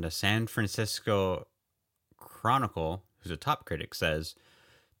writer from the San Francisco Chronicle, who's a top critic, says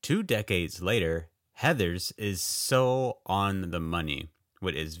 2 decades later, Heathers is so on the money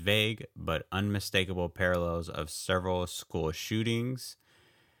with its vague but unmistakable parallels of several school shootings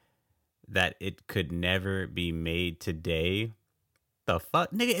that it could never be made today. The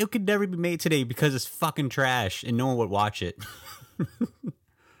fuck? Nigga, it could never be made today because it's fucking trash and no one would watch it.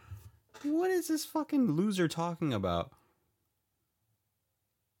 What is this fucking loser talking about?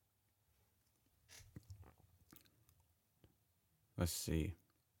 Let's see.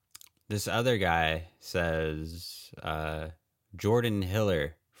 This other guy says Jordan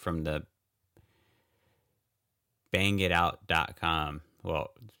Hiller from the bangitout.com.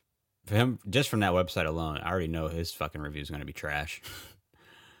 Well, for him, just from that website alone, I already know his fucking review is going to be trash.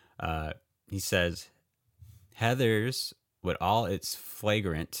 He says, Heathers, with all its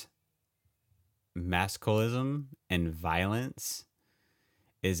flagrant masculinism and violence,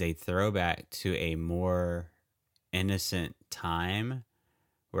 is a throwback to a more innocent time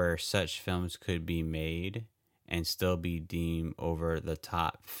where such films could be made and still be deemed over the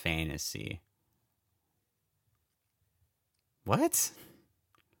top fantasy. What?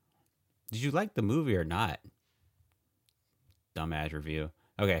 Did you like the movie or not? Dumbass review.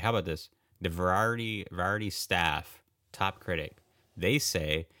 Okay, how about this? The Variety staff, top critic, they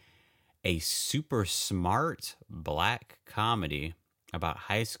say a super smart black comedy about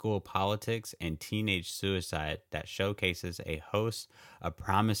high school politics and teenage suicide that showcases a host of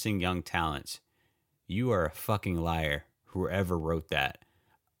promising young talents. You are a fucking liar, whoever wrote that.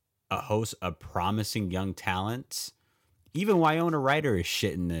 A host of promising young talents? Even Winona Ryder is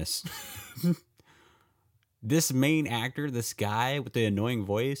shitting this. This main actor, this guy with the annoying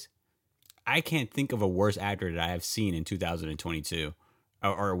voice, I can't think of a worse actor that I have seen in 2022.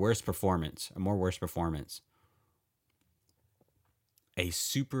 Or a worse performance. A more worse performance. A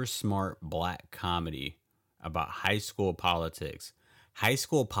super smart black comedy about high school politics. High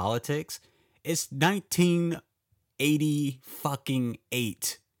school politics? It's 1980 fucking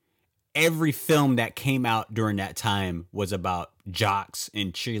 8. Every film that came out during that time was about jocks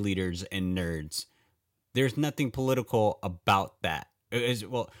and cheerleaders and nerds. There's nothing political about that.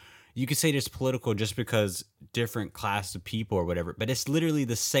 Well, you could say there's political just because different class of people or whatever, but it's literally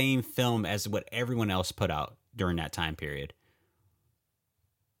the same film as what everyone else put out during that time period.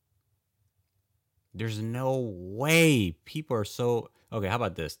 There's no way people are so... Okay, how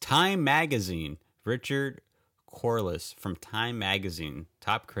about this? Time Magazine, Richard Corliss from Time Magazine,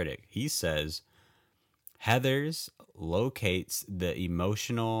 top critic, he says, Heathers locates the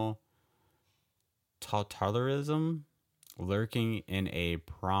emotional totalitarianism lurking in a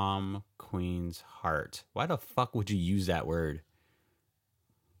prom queen's heart. Why the fuck would you use that word?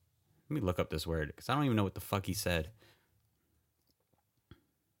 Let me look up this word, because I don't even know what the fuck he said.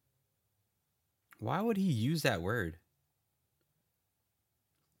 Why would he use that word?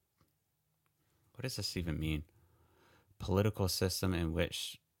 What does this even mean? Political system in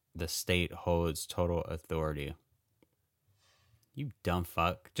which the state holds total authority. You dumb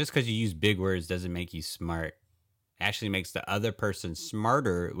fuck. Just because you use big words doesn't make you smart. It actually makes the other person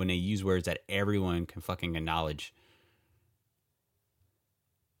smarter when they use words that everyone can fucking acknowledge.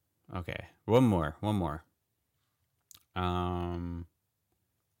 Okay, one more.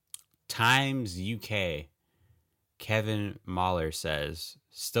 Times UK. Kevin Mahler says,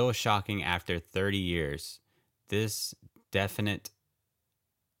 still shocking after 30 years. This definitive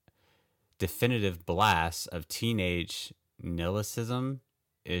blast of teenage nihilism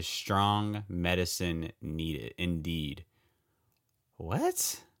is strong medicine needed indeed.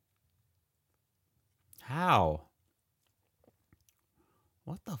 What? How?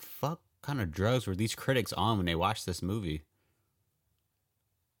 What the fuck kind of drugs were these critics on when they watched this movie?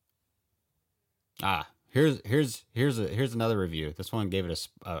 Here's another review. This one gave it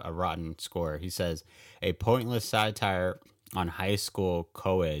a rotten score. He says, a pointless satire on high school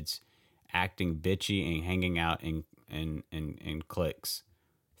co-eds acting bitchy and hanging out in cliques.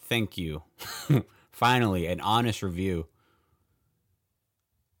 Thank you. Finally, an honest review.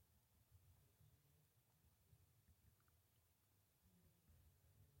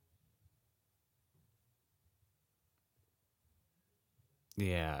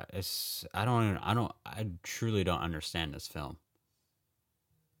 Yeah, I truly don't understand this film.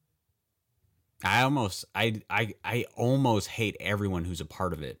 I almost hate everyone who's a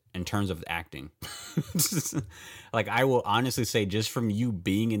part of it in terms of acting. Like, I will honestly say, just from you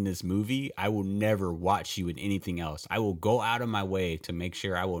being in this movie, I will never watch you in anything else. I will go out of my way to make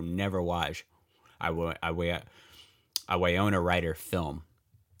sure I will never watch a Winona Ryder film.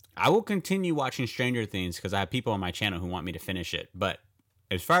 I will continue watching Stranger Things because I have people on my channel who want me to finish it. But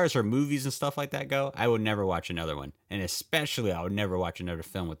as far as her movies and stuff like that go, I would never watch another one. And especially, I would never watch another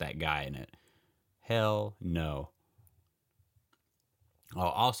film with that guy in it. Hell no. I'll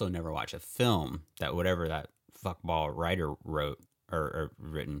also never watch a film that whatever that fuckball writer wrote or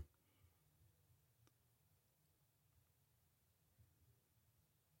written.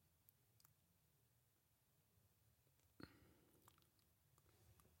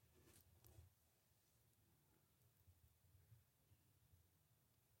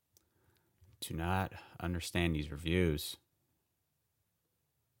 Do not understand these reviews.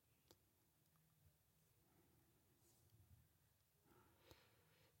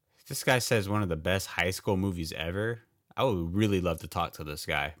 This guy says one of the best high school movies ever. I would really love to talk to this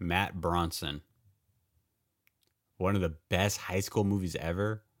guy, Matt Bronson. One of the best high school movies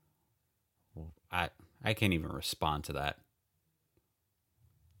ever. I can't even respond to that.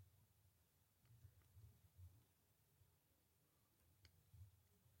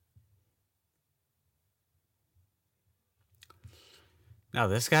 Now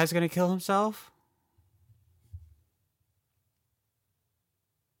this guy's gonna kill himself?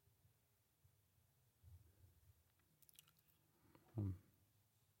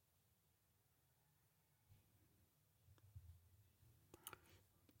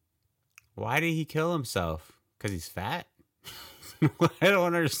 Why did he kill himself? Because he's fat? I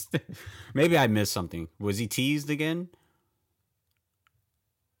don't understand. Maybe I missed something. Was he teased again?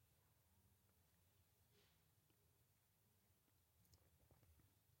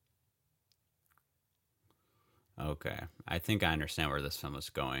 Okay. I think I understand where this film is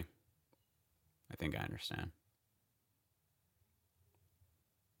going. I think I understand.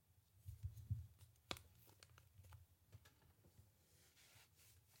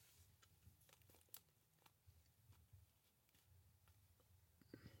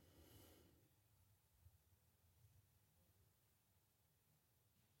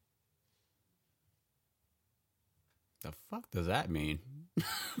 The fuck does that mean?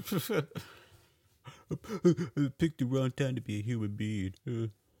 I picked the wrong time to be a human being.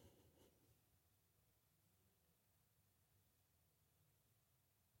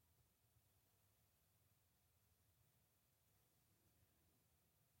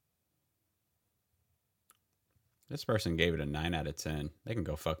 This person gave it a 9 out of 10. They can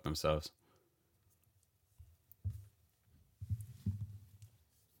go fuck themselves.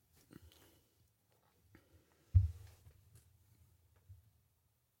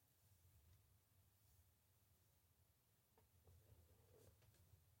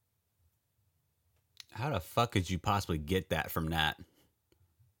 How the fuck could you possibly get that from that?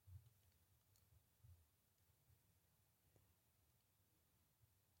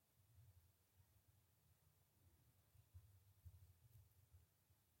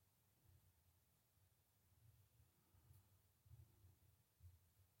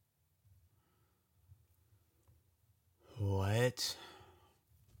 What?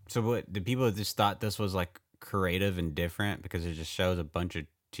 So what? The people just thought this was like creative and different because it just shows a bunch of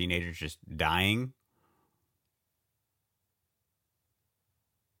teenagers just dying?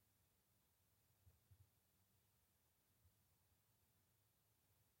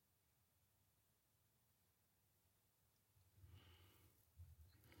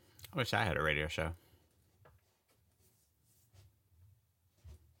 I wish I had a radio show.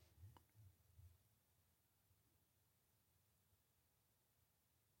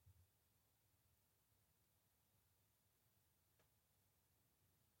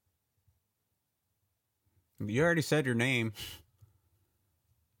 You already said your name.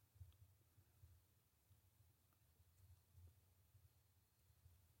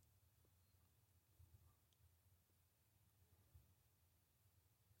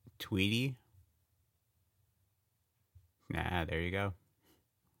 Tweety? Nah, there you go.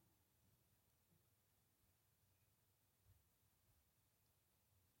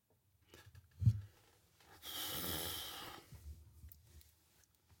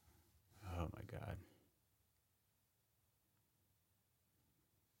 Oh my god.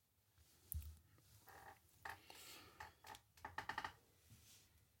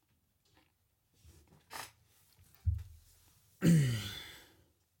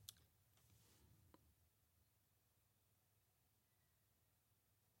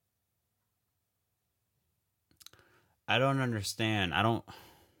 I don't understand. I don't.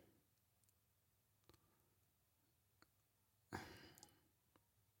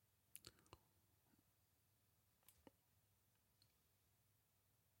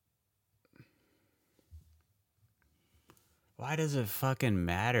 Why does it fucking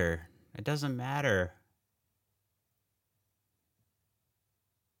matter? It doesn't matter.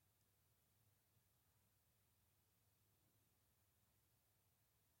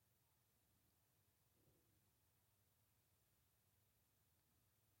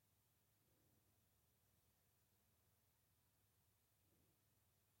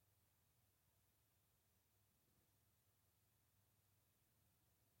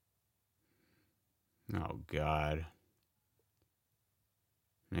 Oh God.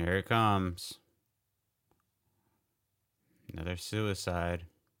 Here it comes. Another suicide.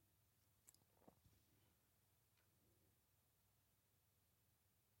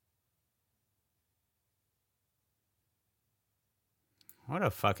 What a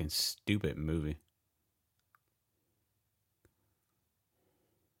fucking stupid movie.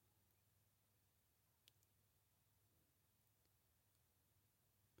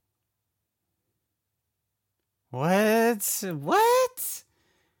 What? What?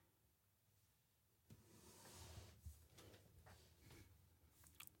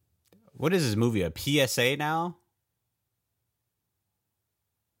 What is this movie? A PSA now?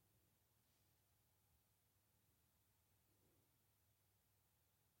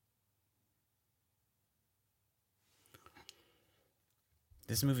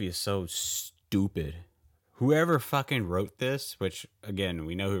 This movie is so stupid. Whoever fucking wrote this, which again,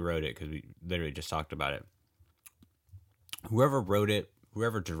 we know who wrote it because we literally just talked about it. Whoever wrote it,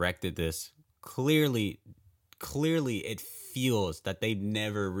 whoever directed this, clearly it feels that they've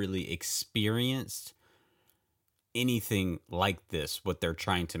never really experienced anything like this, what they're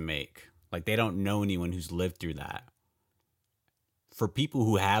trying to make. Like they don't know anyone who's lived through that. For people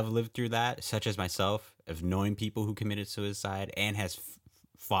who have lived through that, such as myself, of knowing people who committed suicide and has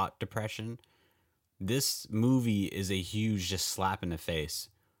fought depression, this movie is a huge just slap in the face.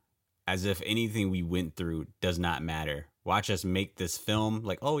 As if anything we went through does not matter. Watch us make this film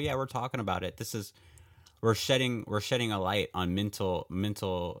like, oh yeah, we're talking about it. This is we're shedding a light on mental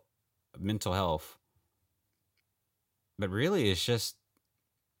health. But really it's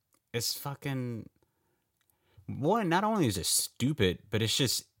fucking one, not only is it stupid, but it's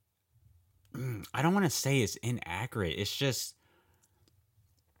just I don't want to say it's inaccurate. It's just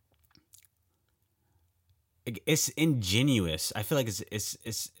it's ingenuous. I feel like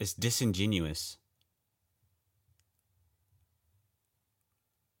it's disingenuous.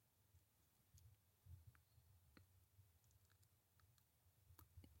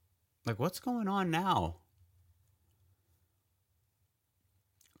 Like what's going on now?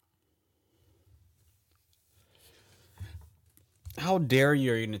 How dare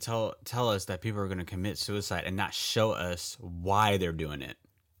you are going to tell us that people are going to commit suicide and not show us why they're doing it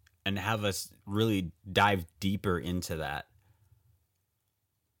and have us really dive deeper into that?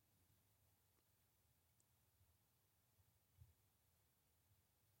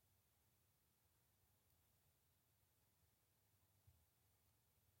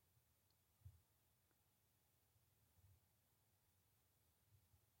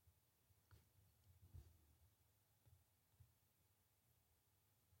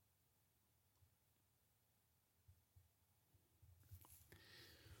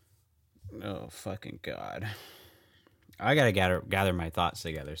 Oh fucking god. I got to gather my thoughts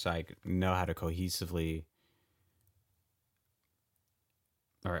together so I know how to cohesively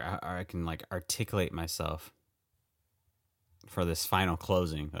or I can like articulate myself for this final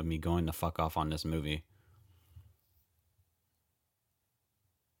closing of me going the fuck off on this movie.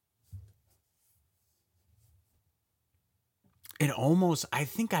 It almost, I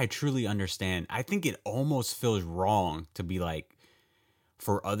think I truly understand. I think it almost feels wrong to be like,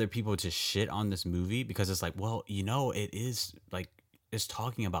 for other people to shit on this movie because it's like, well, it is like, it's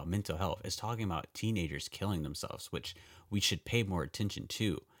talking about mental health. It's talking about teenagers killing themselves, which we should pay more attention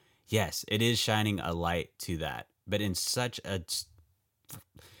to. Yes, it is shining a light to that, but in such an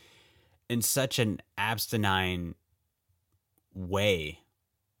abstinine way.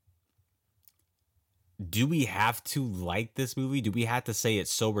 Do we have to like this movie? Do we have to say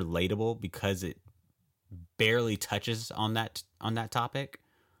it's so relatable because it barely touches on that topic?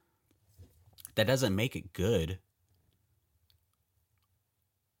 That doesn't make it good.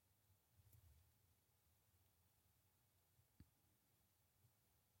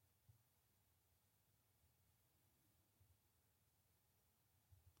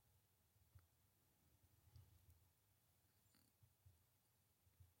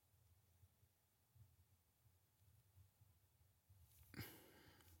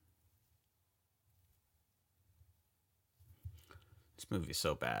 This movie is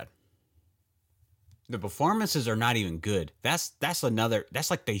so bad. The performances are not even good. That's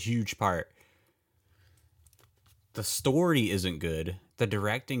like the huge part. The story isn't good. The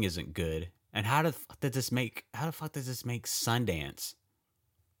directing isn't good. And how the fuck does this make Sundance?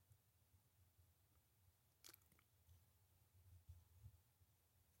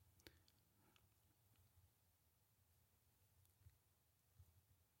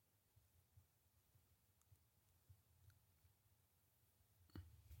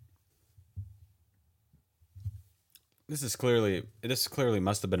 this clearly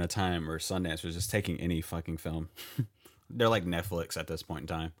must have been a time where Sundance was just taking any fucking film. They're like Netflix at this point in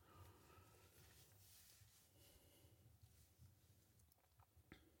time.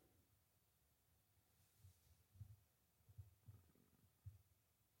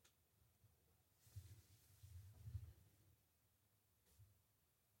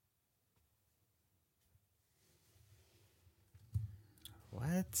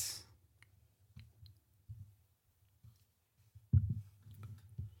 What?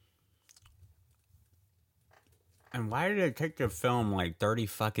 And why did it take the film like 30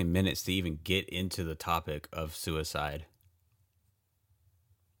 fucking minutes to even get into the topic of suicide?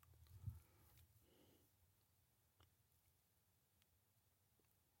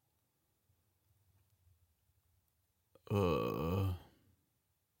 Ugh.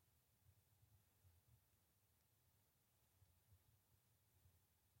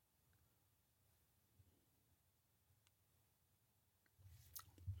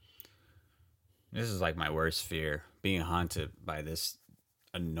 This is like my worst fear, being haunted by this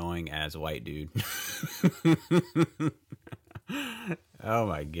annoying ass white dude. Oh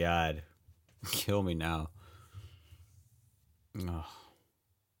my god. Kill me now. Ugh.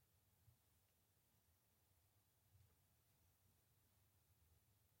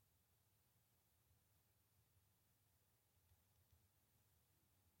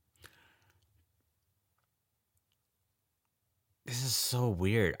 This is so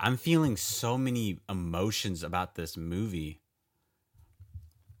weird. I'm feeling so many emotions about this movie.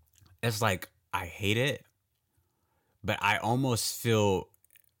 It's like I hate it, but I almost feel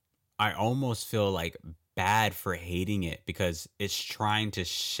like bad for hating it because it's trying to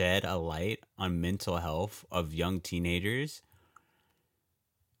shed a light on mental health of young teenagers.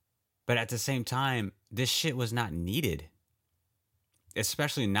 But at the same time, this shit was not needed,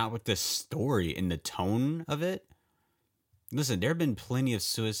 especially not with the story and the tone of it. Listen, there have been plenty of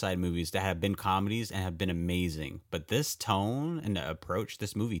suicide movies that have been comedies and have been amazing, but this tone and the approach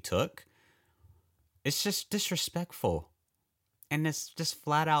this movie took, it's just disrespectful. And it's just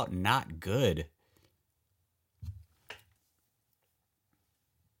flat out not good.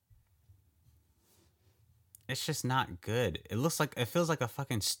 It's just not good. It feels like a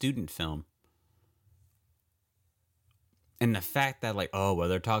fucking student film. And the fact that like, oh well,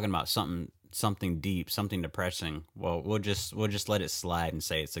 they're talking about something deep, something depressing. Well, we'll just let it slide and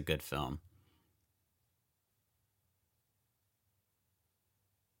say it's a good film.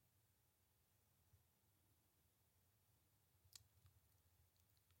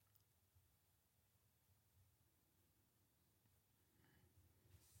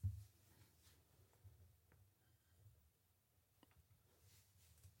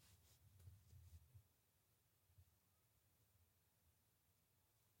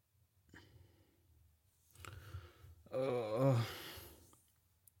 Uh,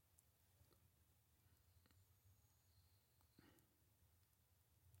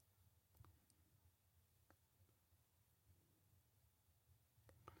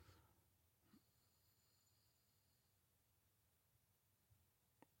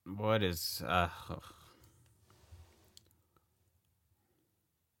 what is I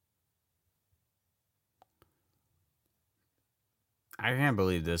can't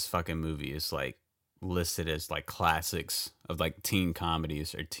believe this fucking movie is like listed as like classics of like teen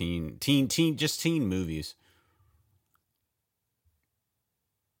comedies or teen movies.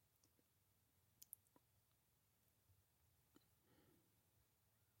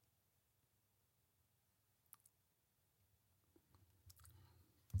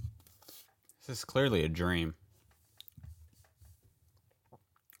 This is clearly a dream.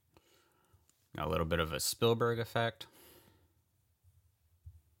 A little bit of a Spielberg effect.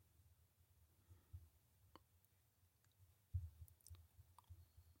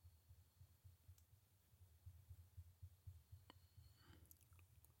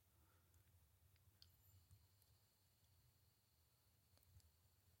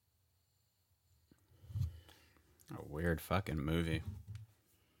 A weird fucking movie.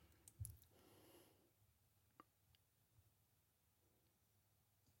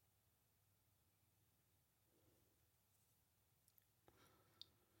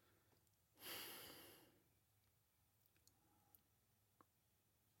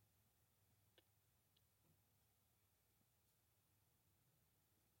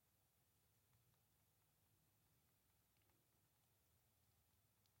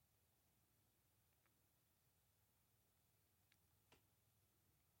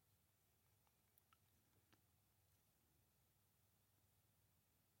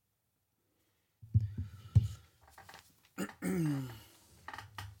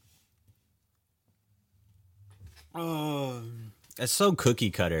 Oh, it's so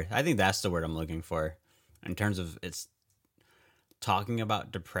cookie cutter. I think that's the word I'm looking for, in terms of it's talking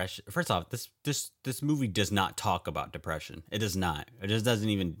about depression. First off, this movie does not talk about depression. It does not. It just doesn't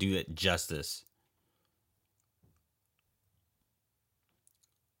even do it justice.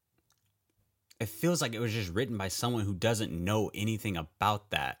 It feels like it was just written by someone who doesn't know anything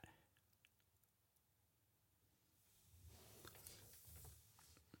about that.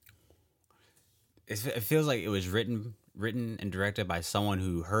 It feels like it was written and directed by someone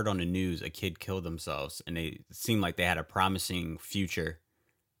who heard on the news a kid killed themselves and they seemed like they had a promising future.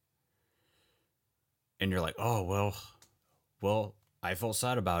 And you're like, oh well, I felt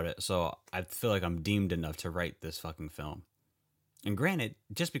sad about it, so I feel like I'm deemed enough to write this fucking film. And granted,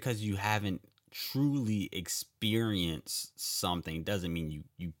 just because you haven't truly experienced something doesn't mean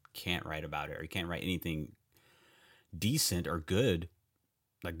you can't write about it or you can't write anything decent or good,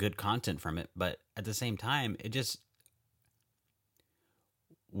 like good content from it. But at the same time, it just,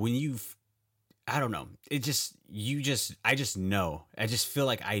 when you've, I don't know, it just, I just know. I just feel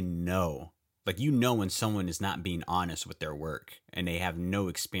like I know. Like, you know, when someone is not being honest with their work and they have no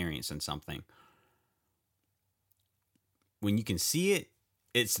experience in something. When you can see it,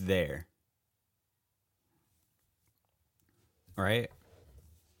 it's there. Right?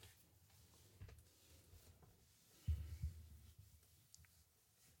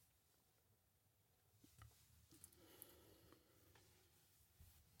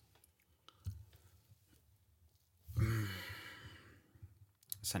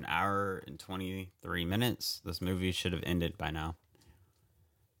 It's an hour and 23 minutes. This movie should have ended by now.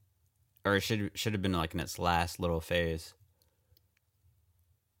 Or it should have been like in its last little phase.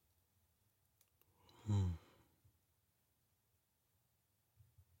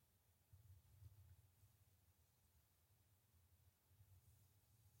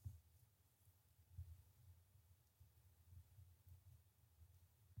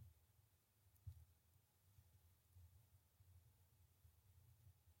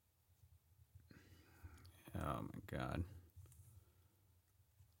 Oh my god.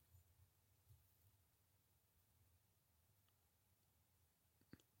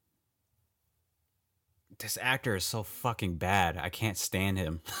 This actor is so fucking bad. I can't stand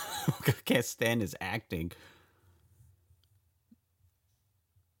him. I can't stand his acting.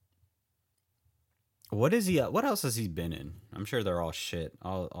 What is he? What else has he been in? I'm sure they're all shit.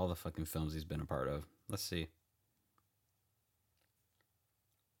 All the fucking films he's been a part of. Let's see.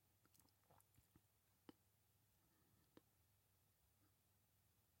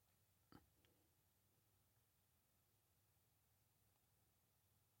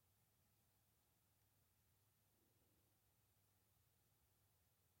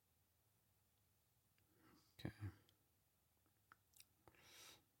 Okay.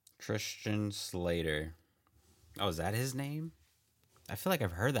 Christian Slater. Oh, is that his name? I feel like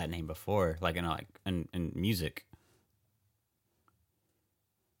I've heard that name before, like in music.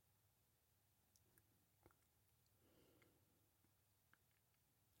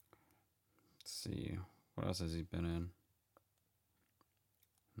 Let's see. What else has he been in?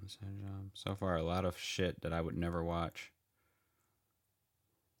 So far, a lot of shit that I would never watch.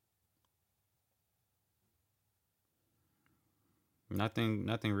 Nothing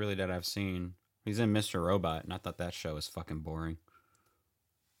really that I've seen. He's in Mr. Robot, and I thought that show was fucking boring.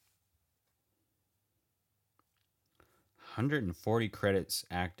 140 credits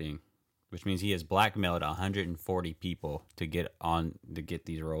acting, which means he has blackmailed 140 people to get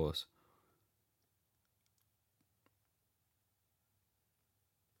these roles.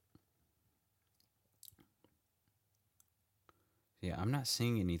 Yeah, I'm not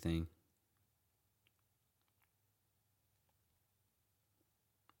seeing anything.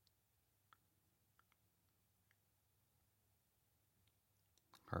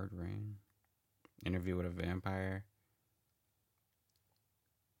 Hard Rain. Interview with a Vampire.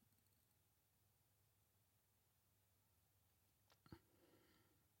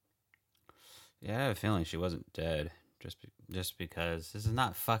 Yeah, I have a feeling she wasn't dead. Just because this is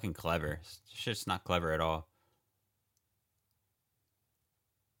not fucking clever. This shit's not clever at all.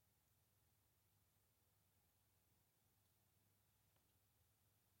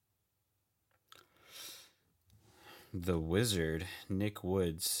 The Wizard, Nick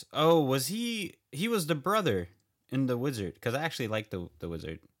Woods. Oh, was he? He was the brother in The Wizard. Because I actually like the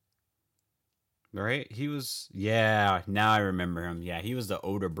Wizard. Right? He was. Yeah, now I remember him. Yeah, he was the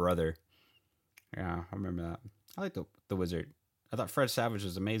older brother. Yeah, I remember that. I like the Wizard. I thought Fred Savage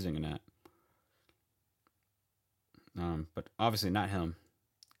was amazing in that. But obviously not him.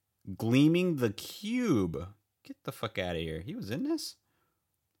 Gleaming the Cube. Get the fuck out of here. He was in this?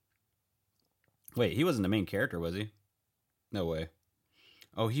 Wait, he wasn't the main character, was he? No way.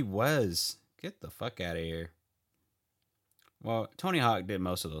 Oh, he was. Get the fuck out of here. Well, Tony Hawk did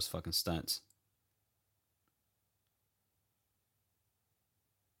most of those fucking stunts.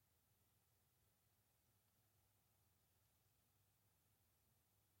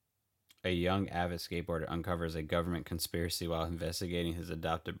 A young avid skateboarder uncovers a government conspiracy while investigating his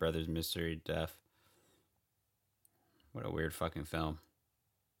adopted brother's mystery death. What a weird fucking film.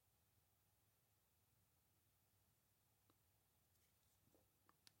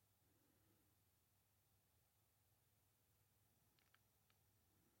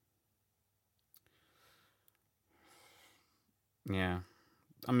 Yeah.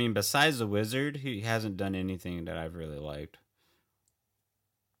 I mean, besides The Wizard, he hasn't done anything that I've really liked.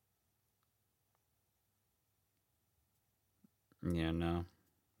 Yeah, no.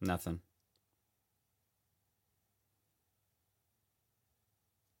 Nothing.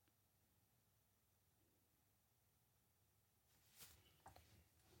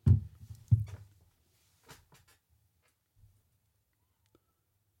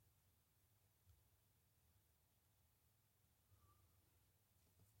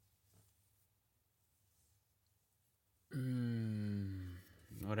 Mm,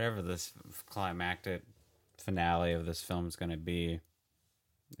 whatever this climactic finale of this film is going to be,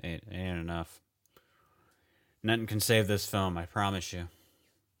 it ain't enough. Nothing can save this film, I promise you.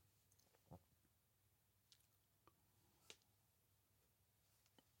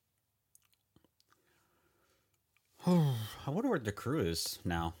 I wonder where the crew is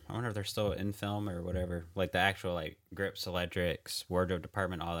now. I wonder if they're still in film or whatever. Like the actual like grips, electrics, wardrobe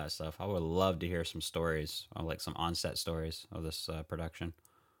department, all that stuff. I would love to hear some stories, or like some on-set stories of this production.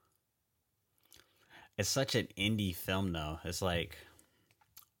 It's such an indie film though. It's like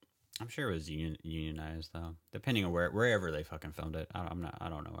I'm sure it was unionized though, depending on wherever they fucking filmed it. I'm not. I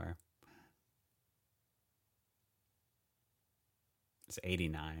don't know where. It's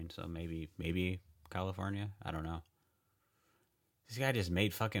 '89, so maybe California. I don't know. This guy just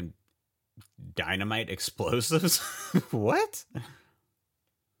made fucking dynamite explosives. What?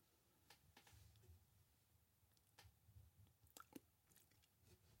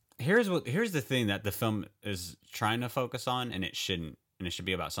 Here's the thing that the film is trying to focus on, and it shouldn't, and it should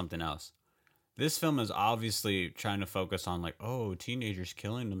be about something else. This film is obviously trying to focus on like, oh, teenagers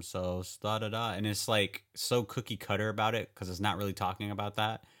killing themselves, da da da, and it's like so cookie cutter about it because it's not really talking about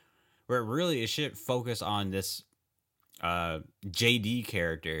that. Where it should focus on this JD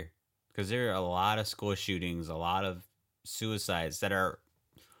character because there are a lot of school shootings, a lot of suicides that are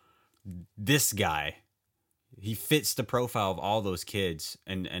this guy. He fits the profile of all those kids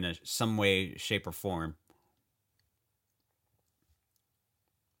in some way, shape, or form.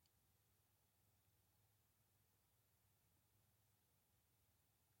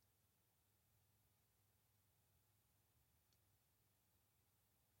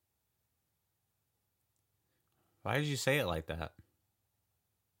 Why did you say it like that?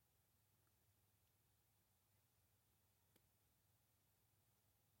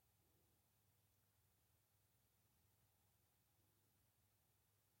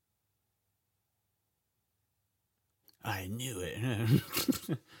 I knew it.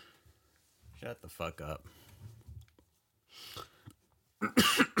 Shut the fuck up.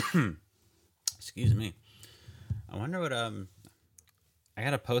 Excuse me. I wonder what I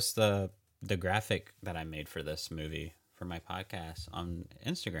gotta post the graphic that I made for this movie for my podcast on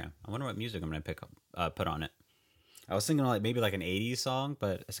Instagram. I wonder what music I'm gonna pick up put on it. I was thinking like maybe like an '80s song,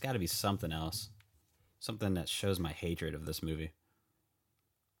 but it's got to be something else, something that shows my hatred of this movie.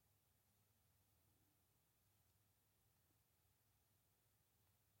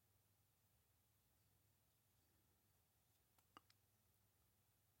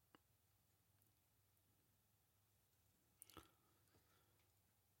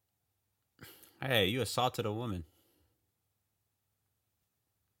 Hey, you assaulted a woman.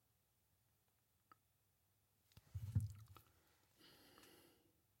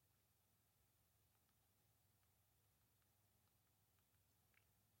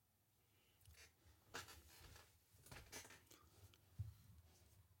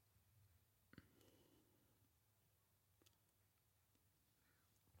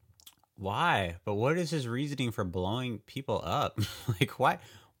 Why? But what is his reasoning for blowing people up? Like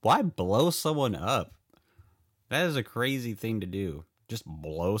why blow someone up? That is a crazy thing to do. Just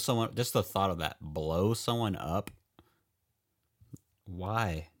blow someone just the thought of that. Blow someone up.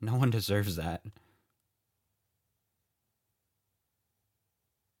 Why? No one deserves that.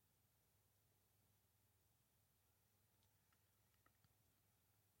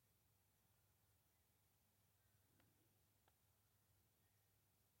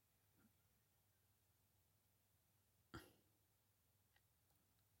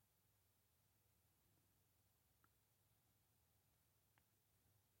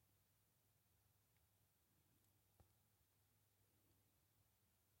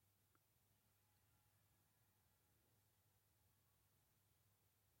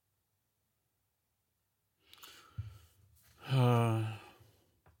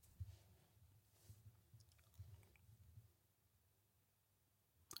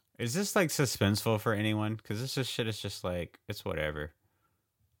 Is this like suspenseful for anyone? Because this just shit is just like it's whatever.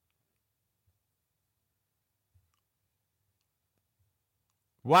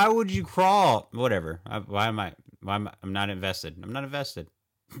 Why would you crawl? Whatever. Why am I? Why am I? I'm not invested. I'm not invested.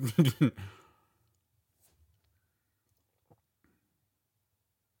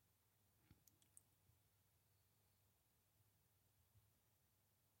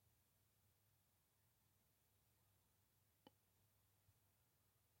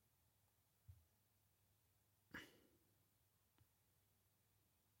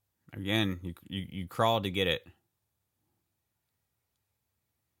 Again, you crawl to get it.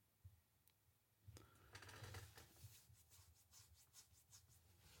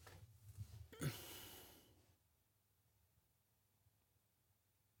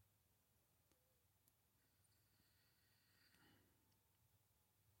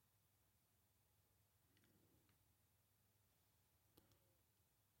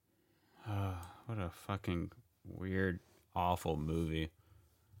 What a fucking weird, awful movie.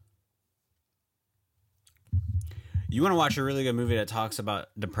 You want to watch a really good movie that talks about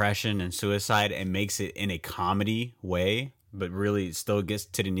depression and suicide and makes it in a comedy way, but really still gets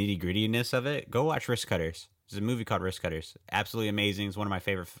to the nitty grittiness of it? Go watch Risk Cutters. There's a movie called Risk Cutters. Absolutely amazing. It's one of my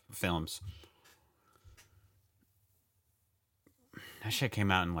favorite films. That shit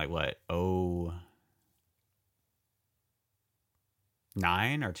came out in like what? Oh,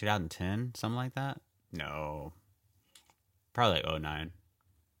 9 or 2010, something like that. No, probably like 09.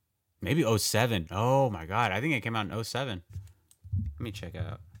 Maybe 07. Oh my god, I think it came out in 07. Let me check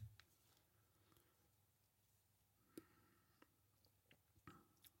out.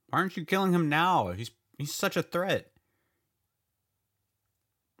 Why aren't you killing him now? He's such a threat.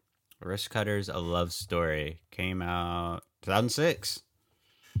 Risk Cutters: A Love Story came out 2006.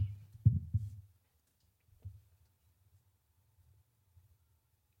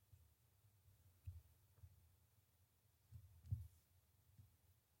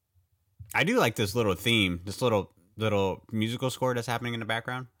 I do like this little theme, this little musical score that's happening in the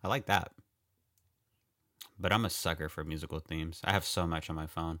background. I like that. But I'm a sucker for musical themes. I have so much on my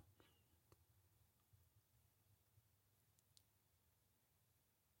phone.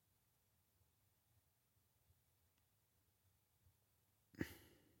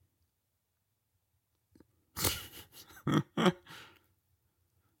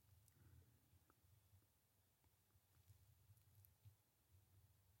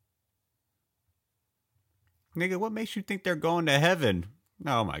 Nigga, what makes you think they're going to heaven?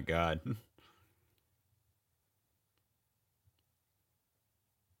 Oh my god.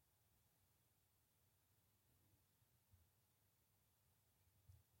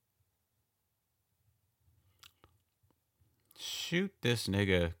 Shoot this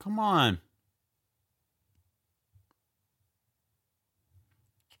nigga. Come on.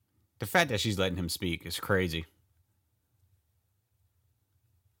 The fact that she's letting him speak is crazy.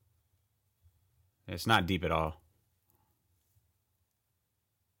 It's not deep at all.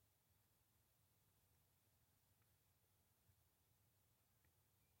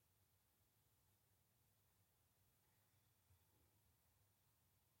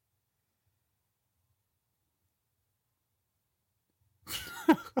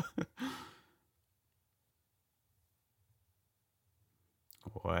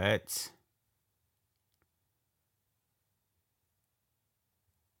 What?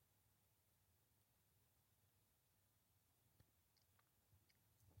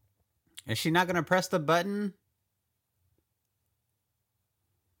 Is she not gonna press the button?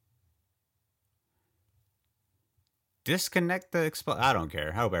 Disconnect the explode. I don't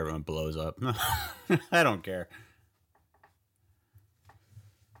care. I hope everyone blows up. I don't care.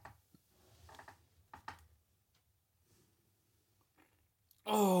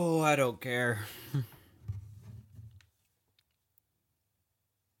 Oh, I don't care.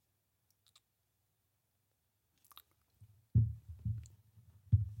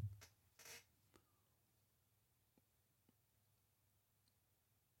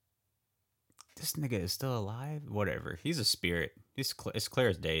 This nigga is still alive? Whatever. He's a spirit. It's clear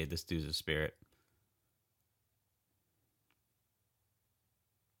as day this dude's a spirit.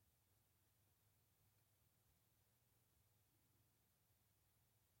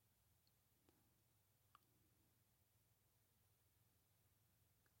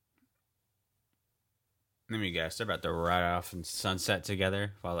 Let me guess. They're about to ride off and sunset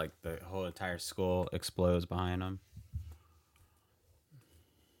together while like the whole entire school explodes behind them.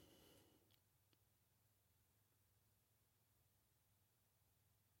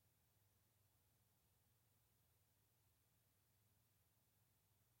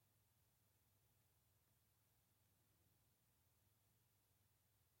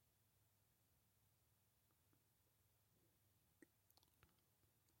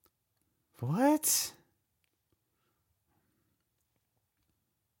 What?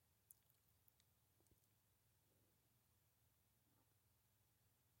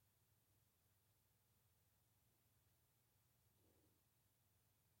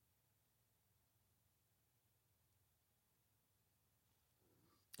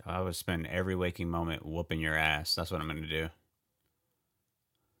 I would spend every waking moment whooping your ass. That's what I'm going to do.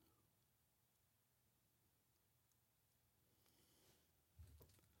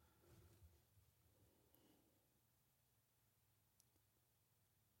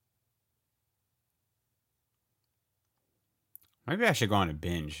 Maybe I should go on a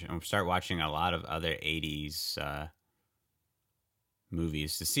binge and start watching a lot of other 80s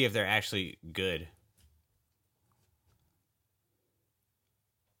movies to see if they're actually good.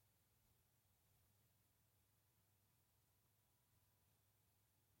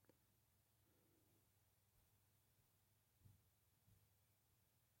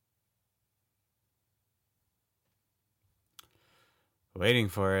 Waiting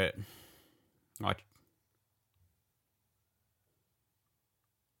for it. Watch.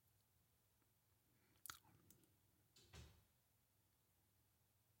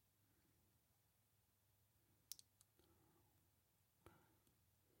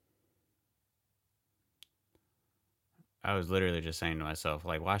 I was literally just saying to myself,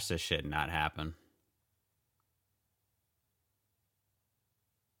 like, watch this shit not happen.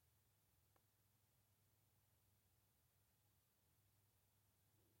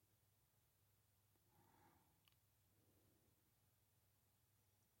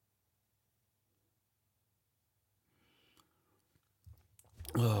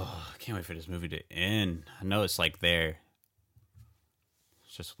 Oh, I can't wait for this movie to end. I know it's like there.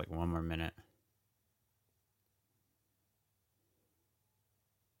 It's just like one more minute.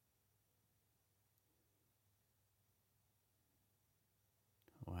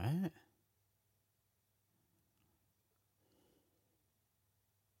 What?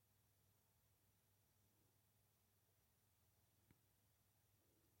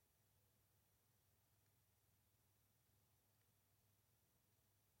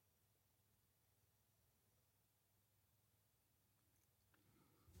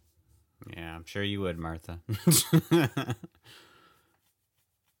 Yeah, I'm sure you would, Martha.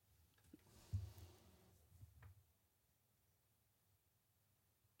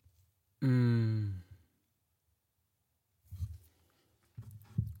 mm.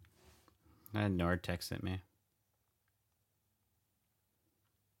 Nord texted me.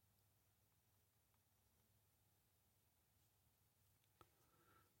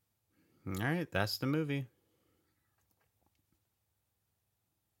 All right, that's the movie.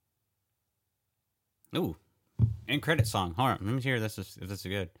 Ooh, end credit song. Hold on, let me hear this if this is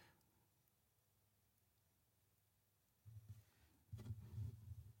good.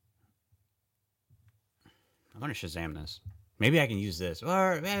 I want to Shazam this. Maybe I can use this,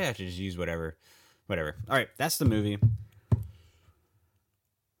 or maybe I should just use whatever. All right, that's the movie.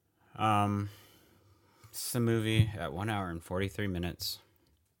 It's the movie at 1 hour and 43 minutes.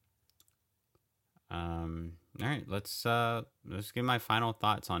 All right, let's give my final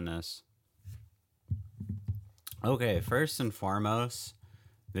thoughts on this. Okay, first and foremost,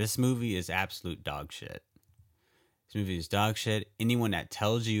 this movie is absolute dog shit. This movie is dog shit. Anyone that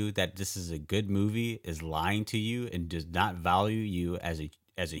tells you that this is a good movie is lying to you and does not value you as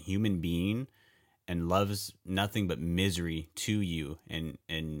a human being and loves nothing but misery to you and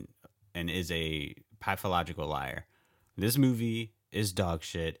is a pathological liar. This movie is dog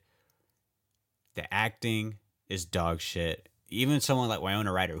shit. The acting is dog shit. Even someone like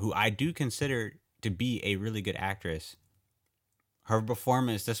Winona Ryder, who I do consider to be a really good actress, her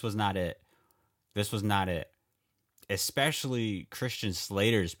performance, this was not it. This was not it. Especially Christian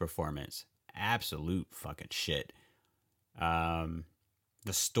Slater's performance. Absolute fucking shit. The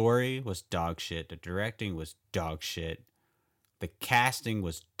story was dog shit. The directing was dog shit. The casting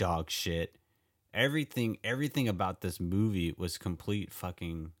was dog shit. Everything about this movie was complete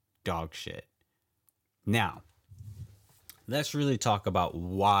fucking dog shit. Now, let's really talk about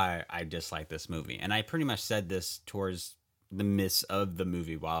why I dislike this movie. And I pretty much said this towards the midst of the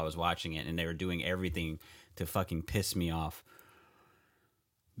movie while I was watching it, and they were doing everything to fucking piss me off.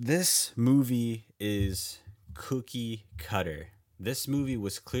 This movie is cookie cutter. This movie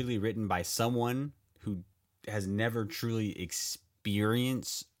was clearly written by someone who has never truly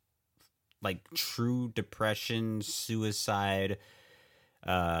experienced like true depression, suicide,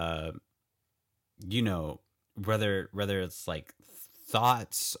 you know, whether it's like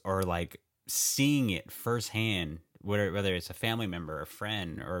thoughts or like seeing it firsthand, whether it's a family member, a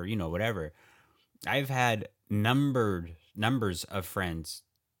friend, or you know, whatever. I've had numbers of friends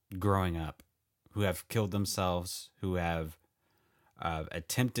growing up, who have killed themselves, who have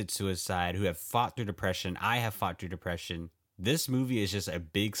attempted suicide, who have fought through depression. I have fought through depression. This movie is just a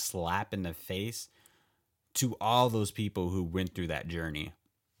big slap in the face to all those people who went through that journey.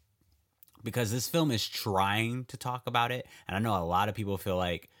 Because this film is trying to talk about it. And I know a lot of people feel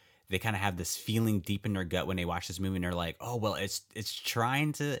like they kind of have this feeling deep in their gut when they watch this movie and they're like, oh, well, it's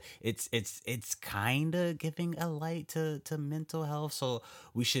trying to, it's kind of giving a light to mental health. So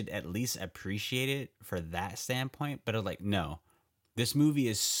we should at least appreciate it for that standpoint. But I'm like, no, this movie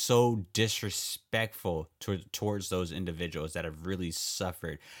is so disrespectful towards those individuals that have really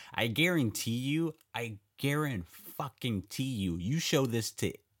suffered. I guarantee you, you show this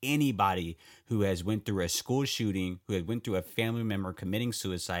to anybody who has went through a school shooting, who has went through a family member committing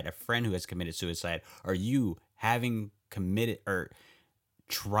suicide, a friend who has committed suicide, or you having committed or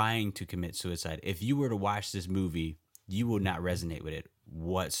trying to commit suicide. If you were to watch this movie, you will not resonate with it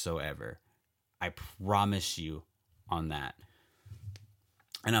whatsoever. I promise you on that.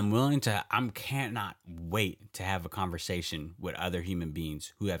 And I cannot wait to have a conversation with other human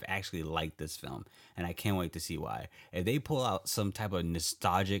beings who have actually liked this film. And I can't wait to see why. If they pull out some type of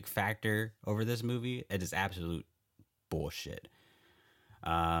nostalgic factor over this movie, it is absolute bullshit.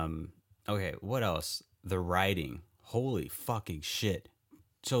 Okay, what else? The writing. Holy fucking shit.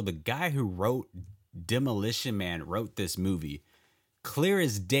 So the guy who wrote Demolition Man wrote this movie. Clear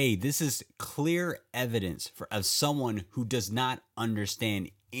as day, this is clear evidence of someone who does not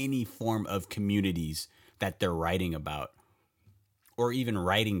understand any form of communities that they're writing about or even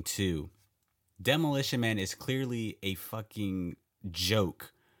writing to. Demolition Man is clearly a fucking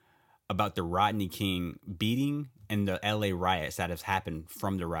joke about the Rodney King beating and the LA riots that have happened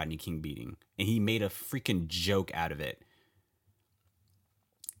from the Rodney King beating. And he made a freaking joke out of it.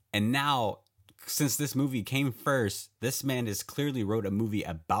 And now, since this movie came first, this man has clearly wrote a movie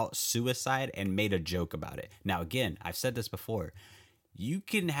about suicide and made a joke about it. Now, again, I've said this before. You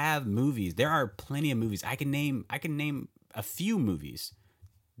can have movies. There are plenty of movies. I can name a few movies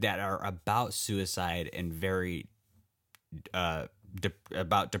that are about suicide and very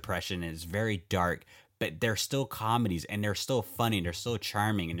about depression, and it's very dark, but they're still comedies and they're still funny, they're still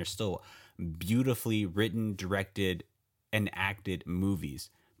charming, and they're still beautifully written, directed, and acted movies.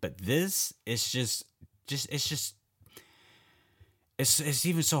 But this is it's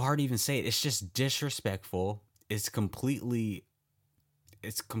even so hard to even say it. It's just disrespectful. It's completely I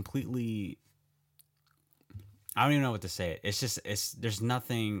don't even know what to say. There's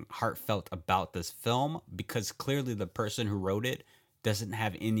nothing heartfelt about this film because clearly the person who wrote it doesn't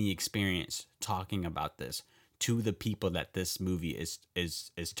have any experience talking about this to the people that this movie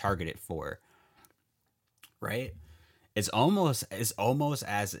is targeted for. Right? It's almost as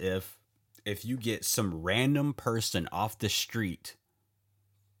if you get some random person off the street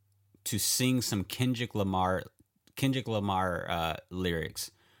to sing some Kendrick Lamar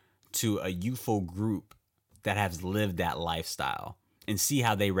lyrics to a UFO group that has lived that lifestyle and see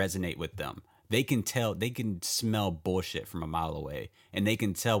how they resonate with them. They can smell bullshit from a mile away, and they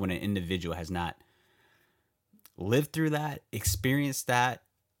can tell when an individual has not lived through that, experienced that.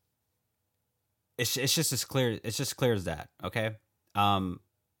 It's just as clear. It's just clear as that. Okay.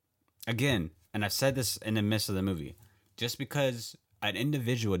 Again, and I've said this in the midst of the movie, just because an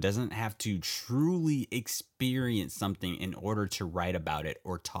individual doesn't have to truly experience something in order to write about it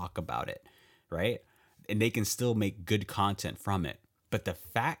or talk about it, right? And they can still make good content from it. But the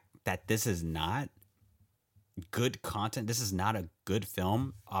fact that this is not good content, this is not a good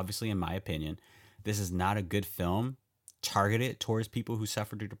film, obviously, in my opinion, this is not a good film targeted towards people who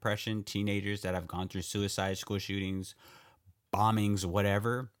suffer through depression, teenagers that have gone through suicide, school shootings, bombings,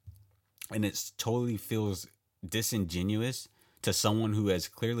 whatever. And it totally feels disingenuous to someone who has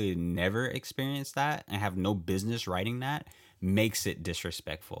clearly never experienced that and have no business writing that. Makes it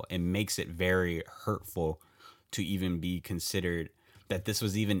disrespectful. It makes it very hurtful to even be considered that this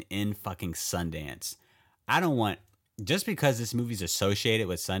was even in fucking Sundance. Just because this movie's associated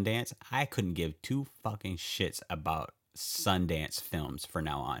with Sundance, I couldn't give two fucking shits about Sundance films from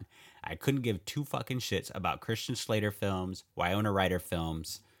now on. I couldn't give two fucking shits about Christian Slater films, Winona Ryder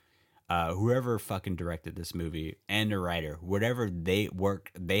films, whoever fucking directed this movie and the writer, whatever they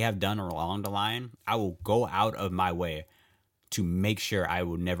have done along the line. I will go out of my way to make sure I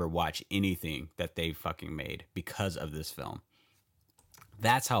will never watch anything that they fucking made because of this film.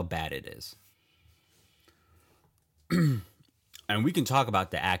 That's how bad it is. And we can talk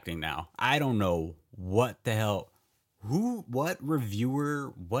about the acting now. I don't know what the hell, what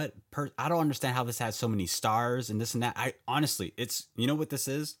reviewer, I don't understand how this has so many stars and this and that. I honestly, you know what this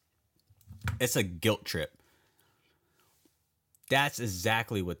is? It's a guilt trip. That's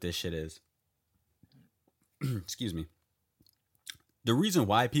exactly what this shit is. Excuse me. The reason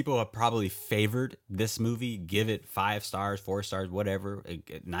why people have probably favored this movie, give it 5 stars, 4 stars, whatever,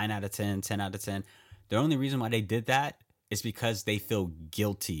 9 out of 10, 10 out of 10. The only reason why they did that is because they feel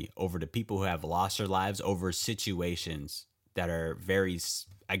guilty over the people who have lost their lives over situations that are very,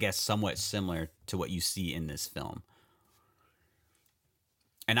 I guess, somewhat similar to what you see in this film.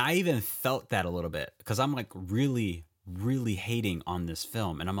 And I even felt that a little bit because I'm like really hating on this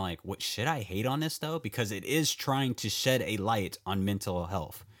film. And I'm like, what, should I hate on this though? Because it is trying to shed a light on mental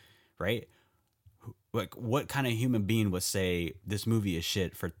health, right? Like, what kind of human being would say this movie is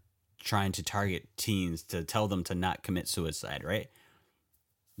shit for trying to target teens to tell them to not commit suicide, right?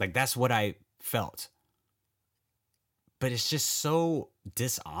 Like, that's what I felt. But it's just so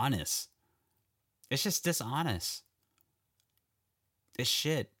dishonest. It's just dishonest. It's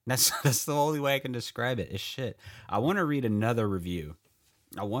shit. That's the only way I can describe it. It's shit. I want to read another review.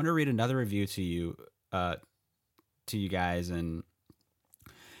 I want to read another review to you guys, and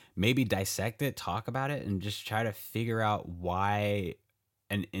maybe dissect it, talk about it, and just try to figure out why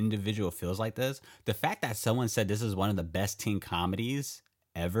an individual feels like this. The fact that someone said this is one of the best teen comedies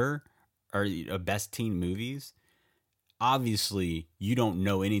ever, or best teen movies, obviously you don't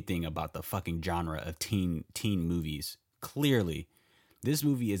know anything about the fucking genre of teen movies. Clearly, this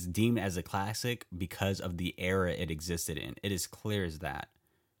movie is deemed as a classic because of the era it existed in. It is clear as that.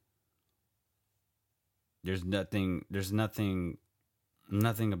 There's nothing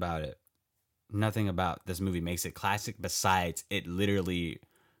about it. Nothing about this movie makes it classic besides it literally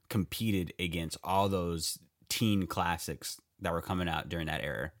competed against all those teen classics that were coming out during that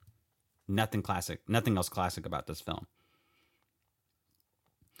era. Nothing else classic about this film.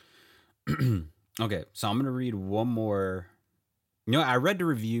 Okay, so I'm going to read one more. You know, I read the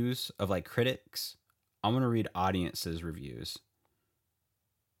reviews of like critics. I'm going to read audiences' reviews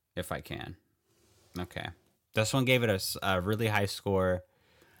if I can. Okay. This one gave it a really high score.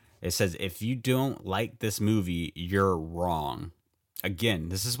 It says, if you don't like this movie, you're wrong. Again,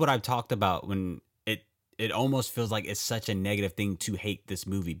 this is what I've talked about when it almost feels like it's such a negative thing to hate this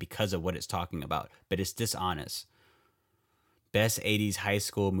movie because of what it's talking about. But it's dishonest. Best 80s high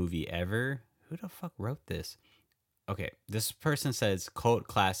school movie ever? Who the fuck wrote this? Okay, this person says, cult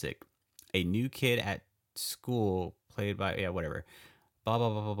classic. A new kid at school played by, yeah, whatever. Blah, blah,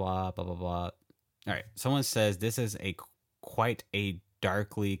 blah, blah, blah, blah, blah, blah. All right, someone says this is quite a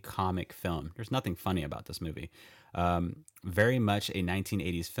darkly comic film. There's nothing funny about this movie. Very much a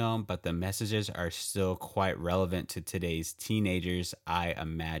 1980s film, but the messages are still quite relevant to today's teenagers, I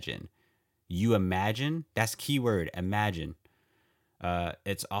imagine. You imagine? That's keyword, imagine.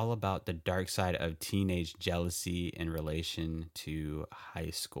 It's all about the dark side of teenage jealousy in relation to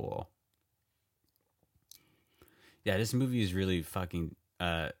high school. Yeah, this movie is really fucking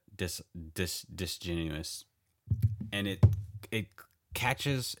disingenuous, and it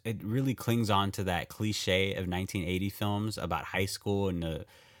really clings on to that cliche of 1980 films about high school and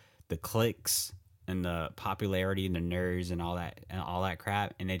the cliques and the popularity and the nerds and all that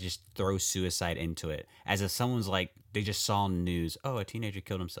crap, and it just throws suicide into it as if someone's like, they just saw in the news, oh, a teenager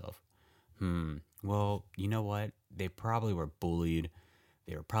killed himself. Well, you know what? They probably were bullied.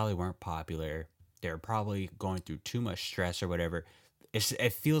 They probably weren't popular. They were probably going through too much stress or whatever.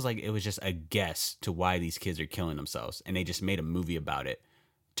 It feels like it was just a guess to why these kids are killing themselves, and they just made a movie about it,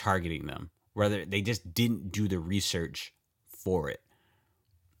 targeting them. Rather, they just didn't do the research for it.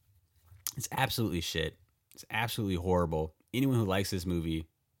 It's absolutely shit. It's absolutely horrible. Anyone who likes this movie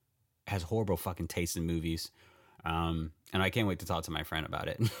has horrible fucking taste in movies. And I can't wait to talk to my friend about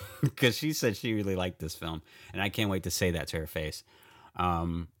it because she said she really liked this film, and I can't wait to say that to her face.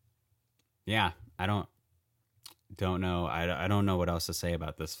 Yeah, I don't know. I don't know what else to say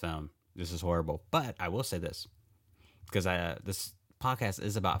about this film. This is horrible, but I will say this because this podcast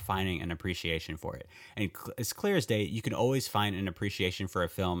is about finding an appreciation for it, and it's clear as day. You can always find an appreciation for a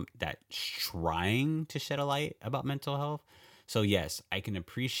film that's trying to shed a light about mental health. So yes, I can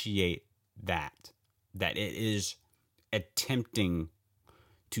appreciate that it is attempting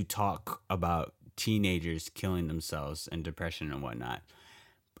to talk about teenagers killing themselves and depression and whatnot.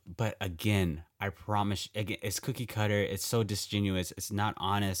 But again, I promise, it's cookie cutter. It's so disingenuous. It's not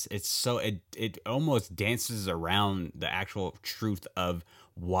honest. It's so, it almost dances around the actual truth of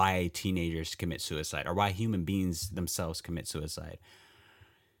why teenagers commit suicide or why human beings themselves commit suicide.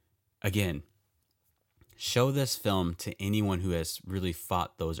 Again, show this film to anyone who has really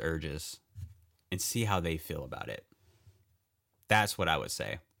fought those urges and see how they feel about it. That's what I would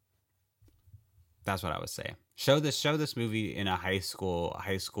say. That's what I would say. Show this movie in a high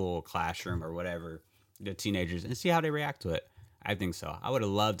school classroom or whatever, the teenagers, and see how they react to it. I think so. I would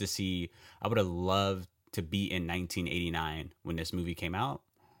have loved to see. I would have loved to be in 1989 when this movie came out,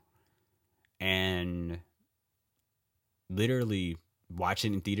 and literally watch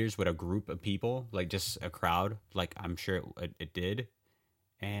it in theaters with a group of people, like just a crowd, like I'm sure it did,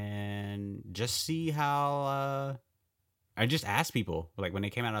 and just see how. I just asked people like when they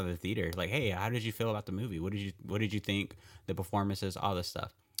came out of the theater, like, "Hey, how did you feel about the movie? What did you think? The performances, all this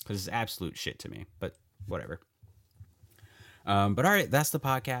stuff." Because it's absolute shit to me, but whatever. But all right, that's the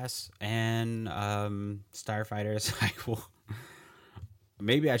podcast and Starfighters. I will.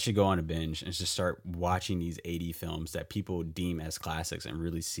 Maybe I should go on a binge and just start watching these 80 films that people deem as classics and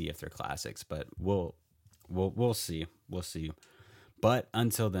really see if they're classics. But we'll see. We'll see. But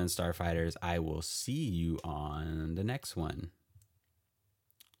until then, Starfighters, I will see you on the next one.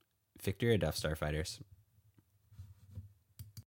 Victory or Death, Starfighters.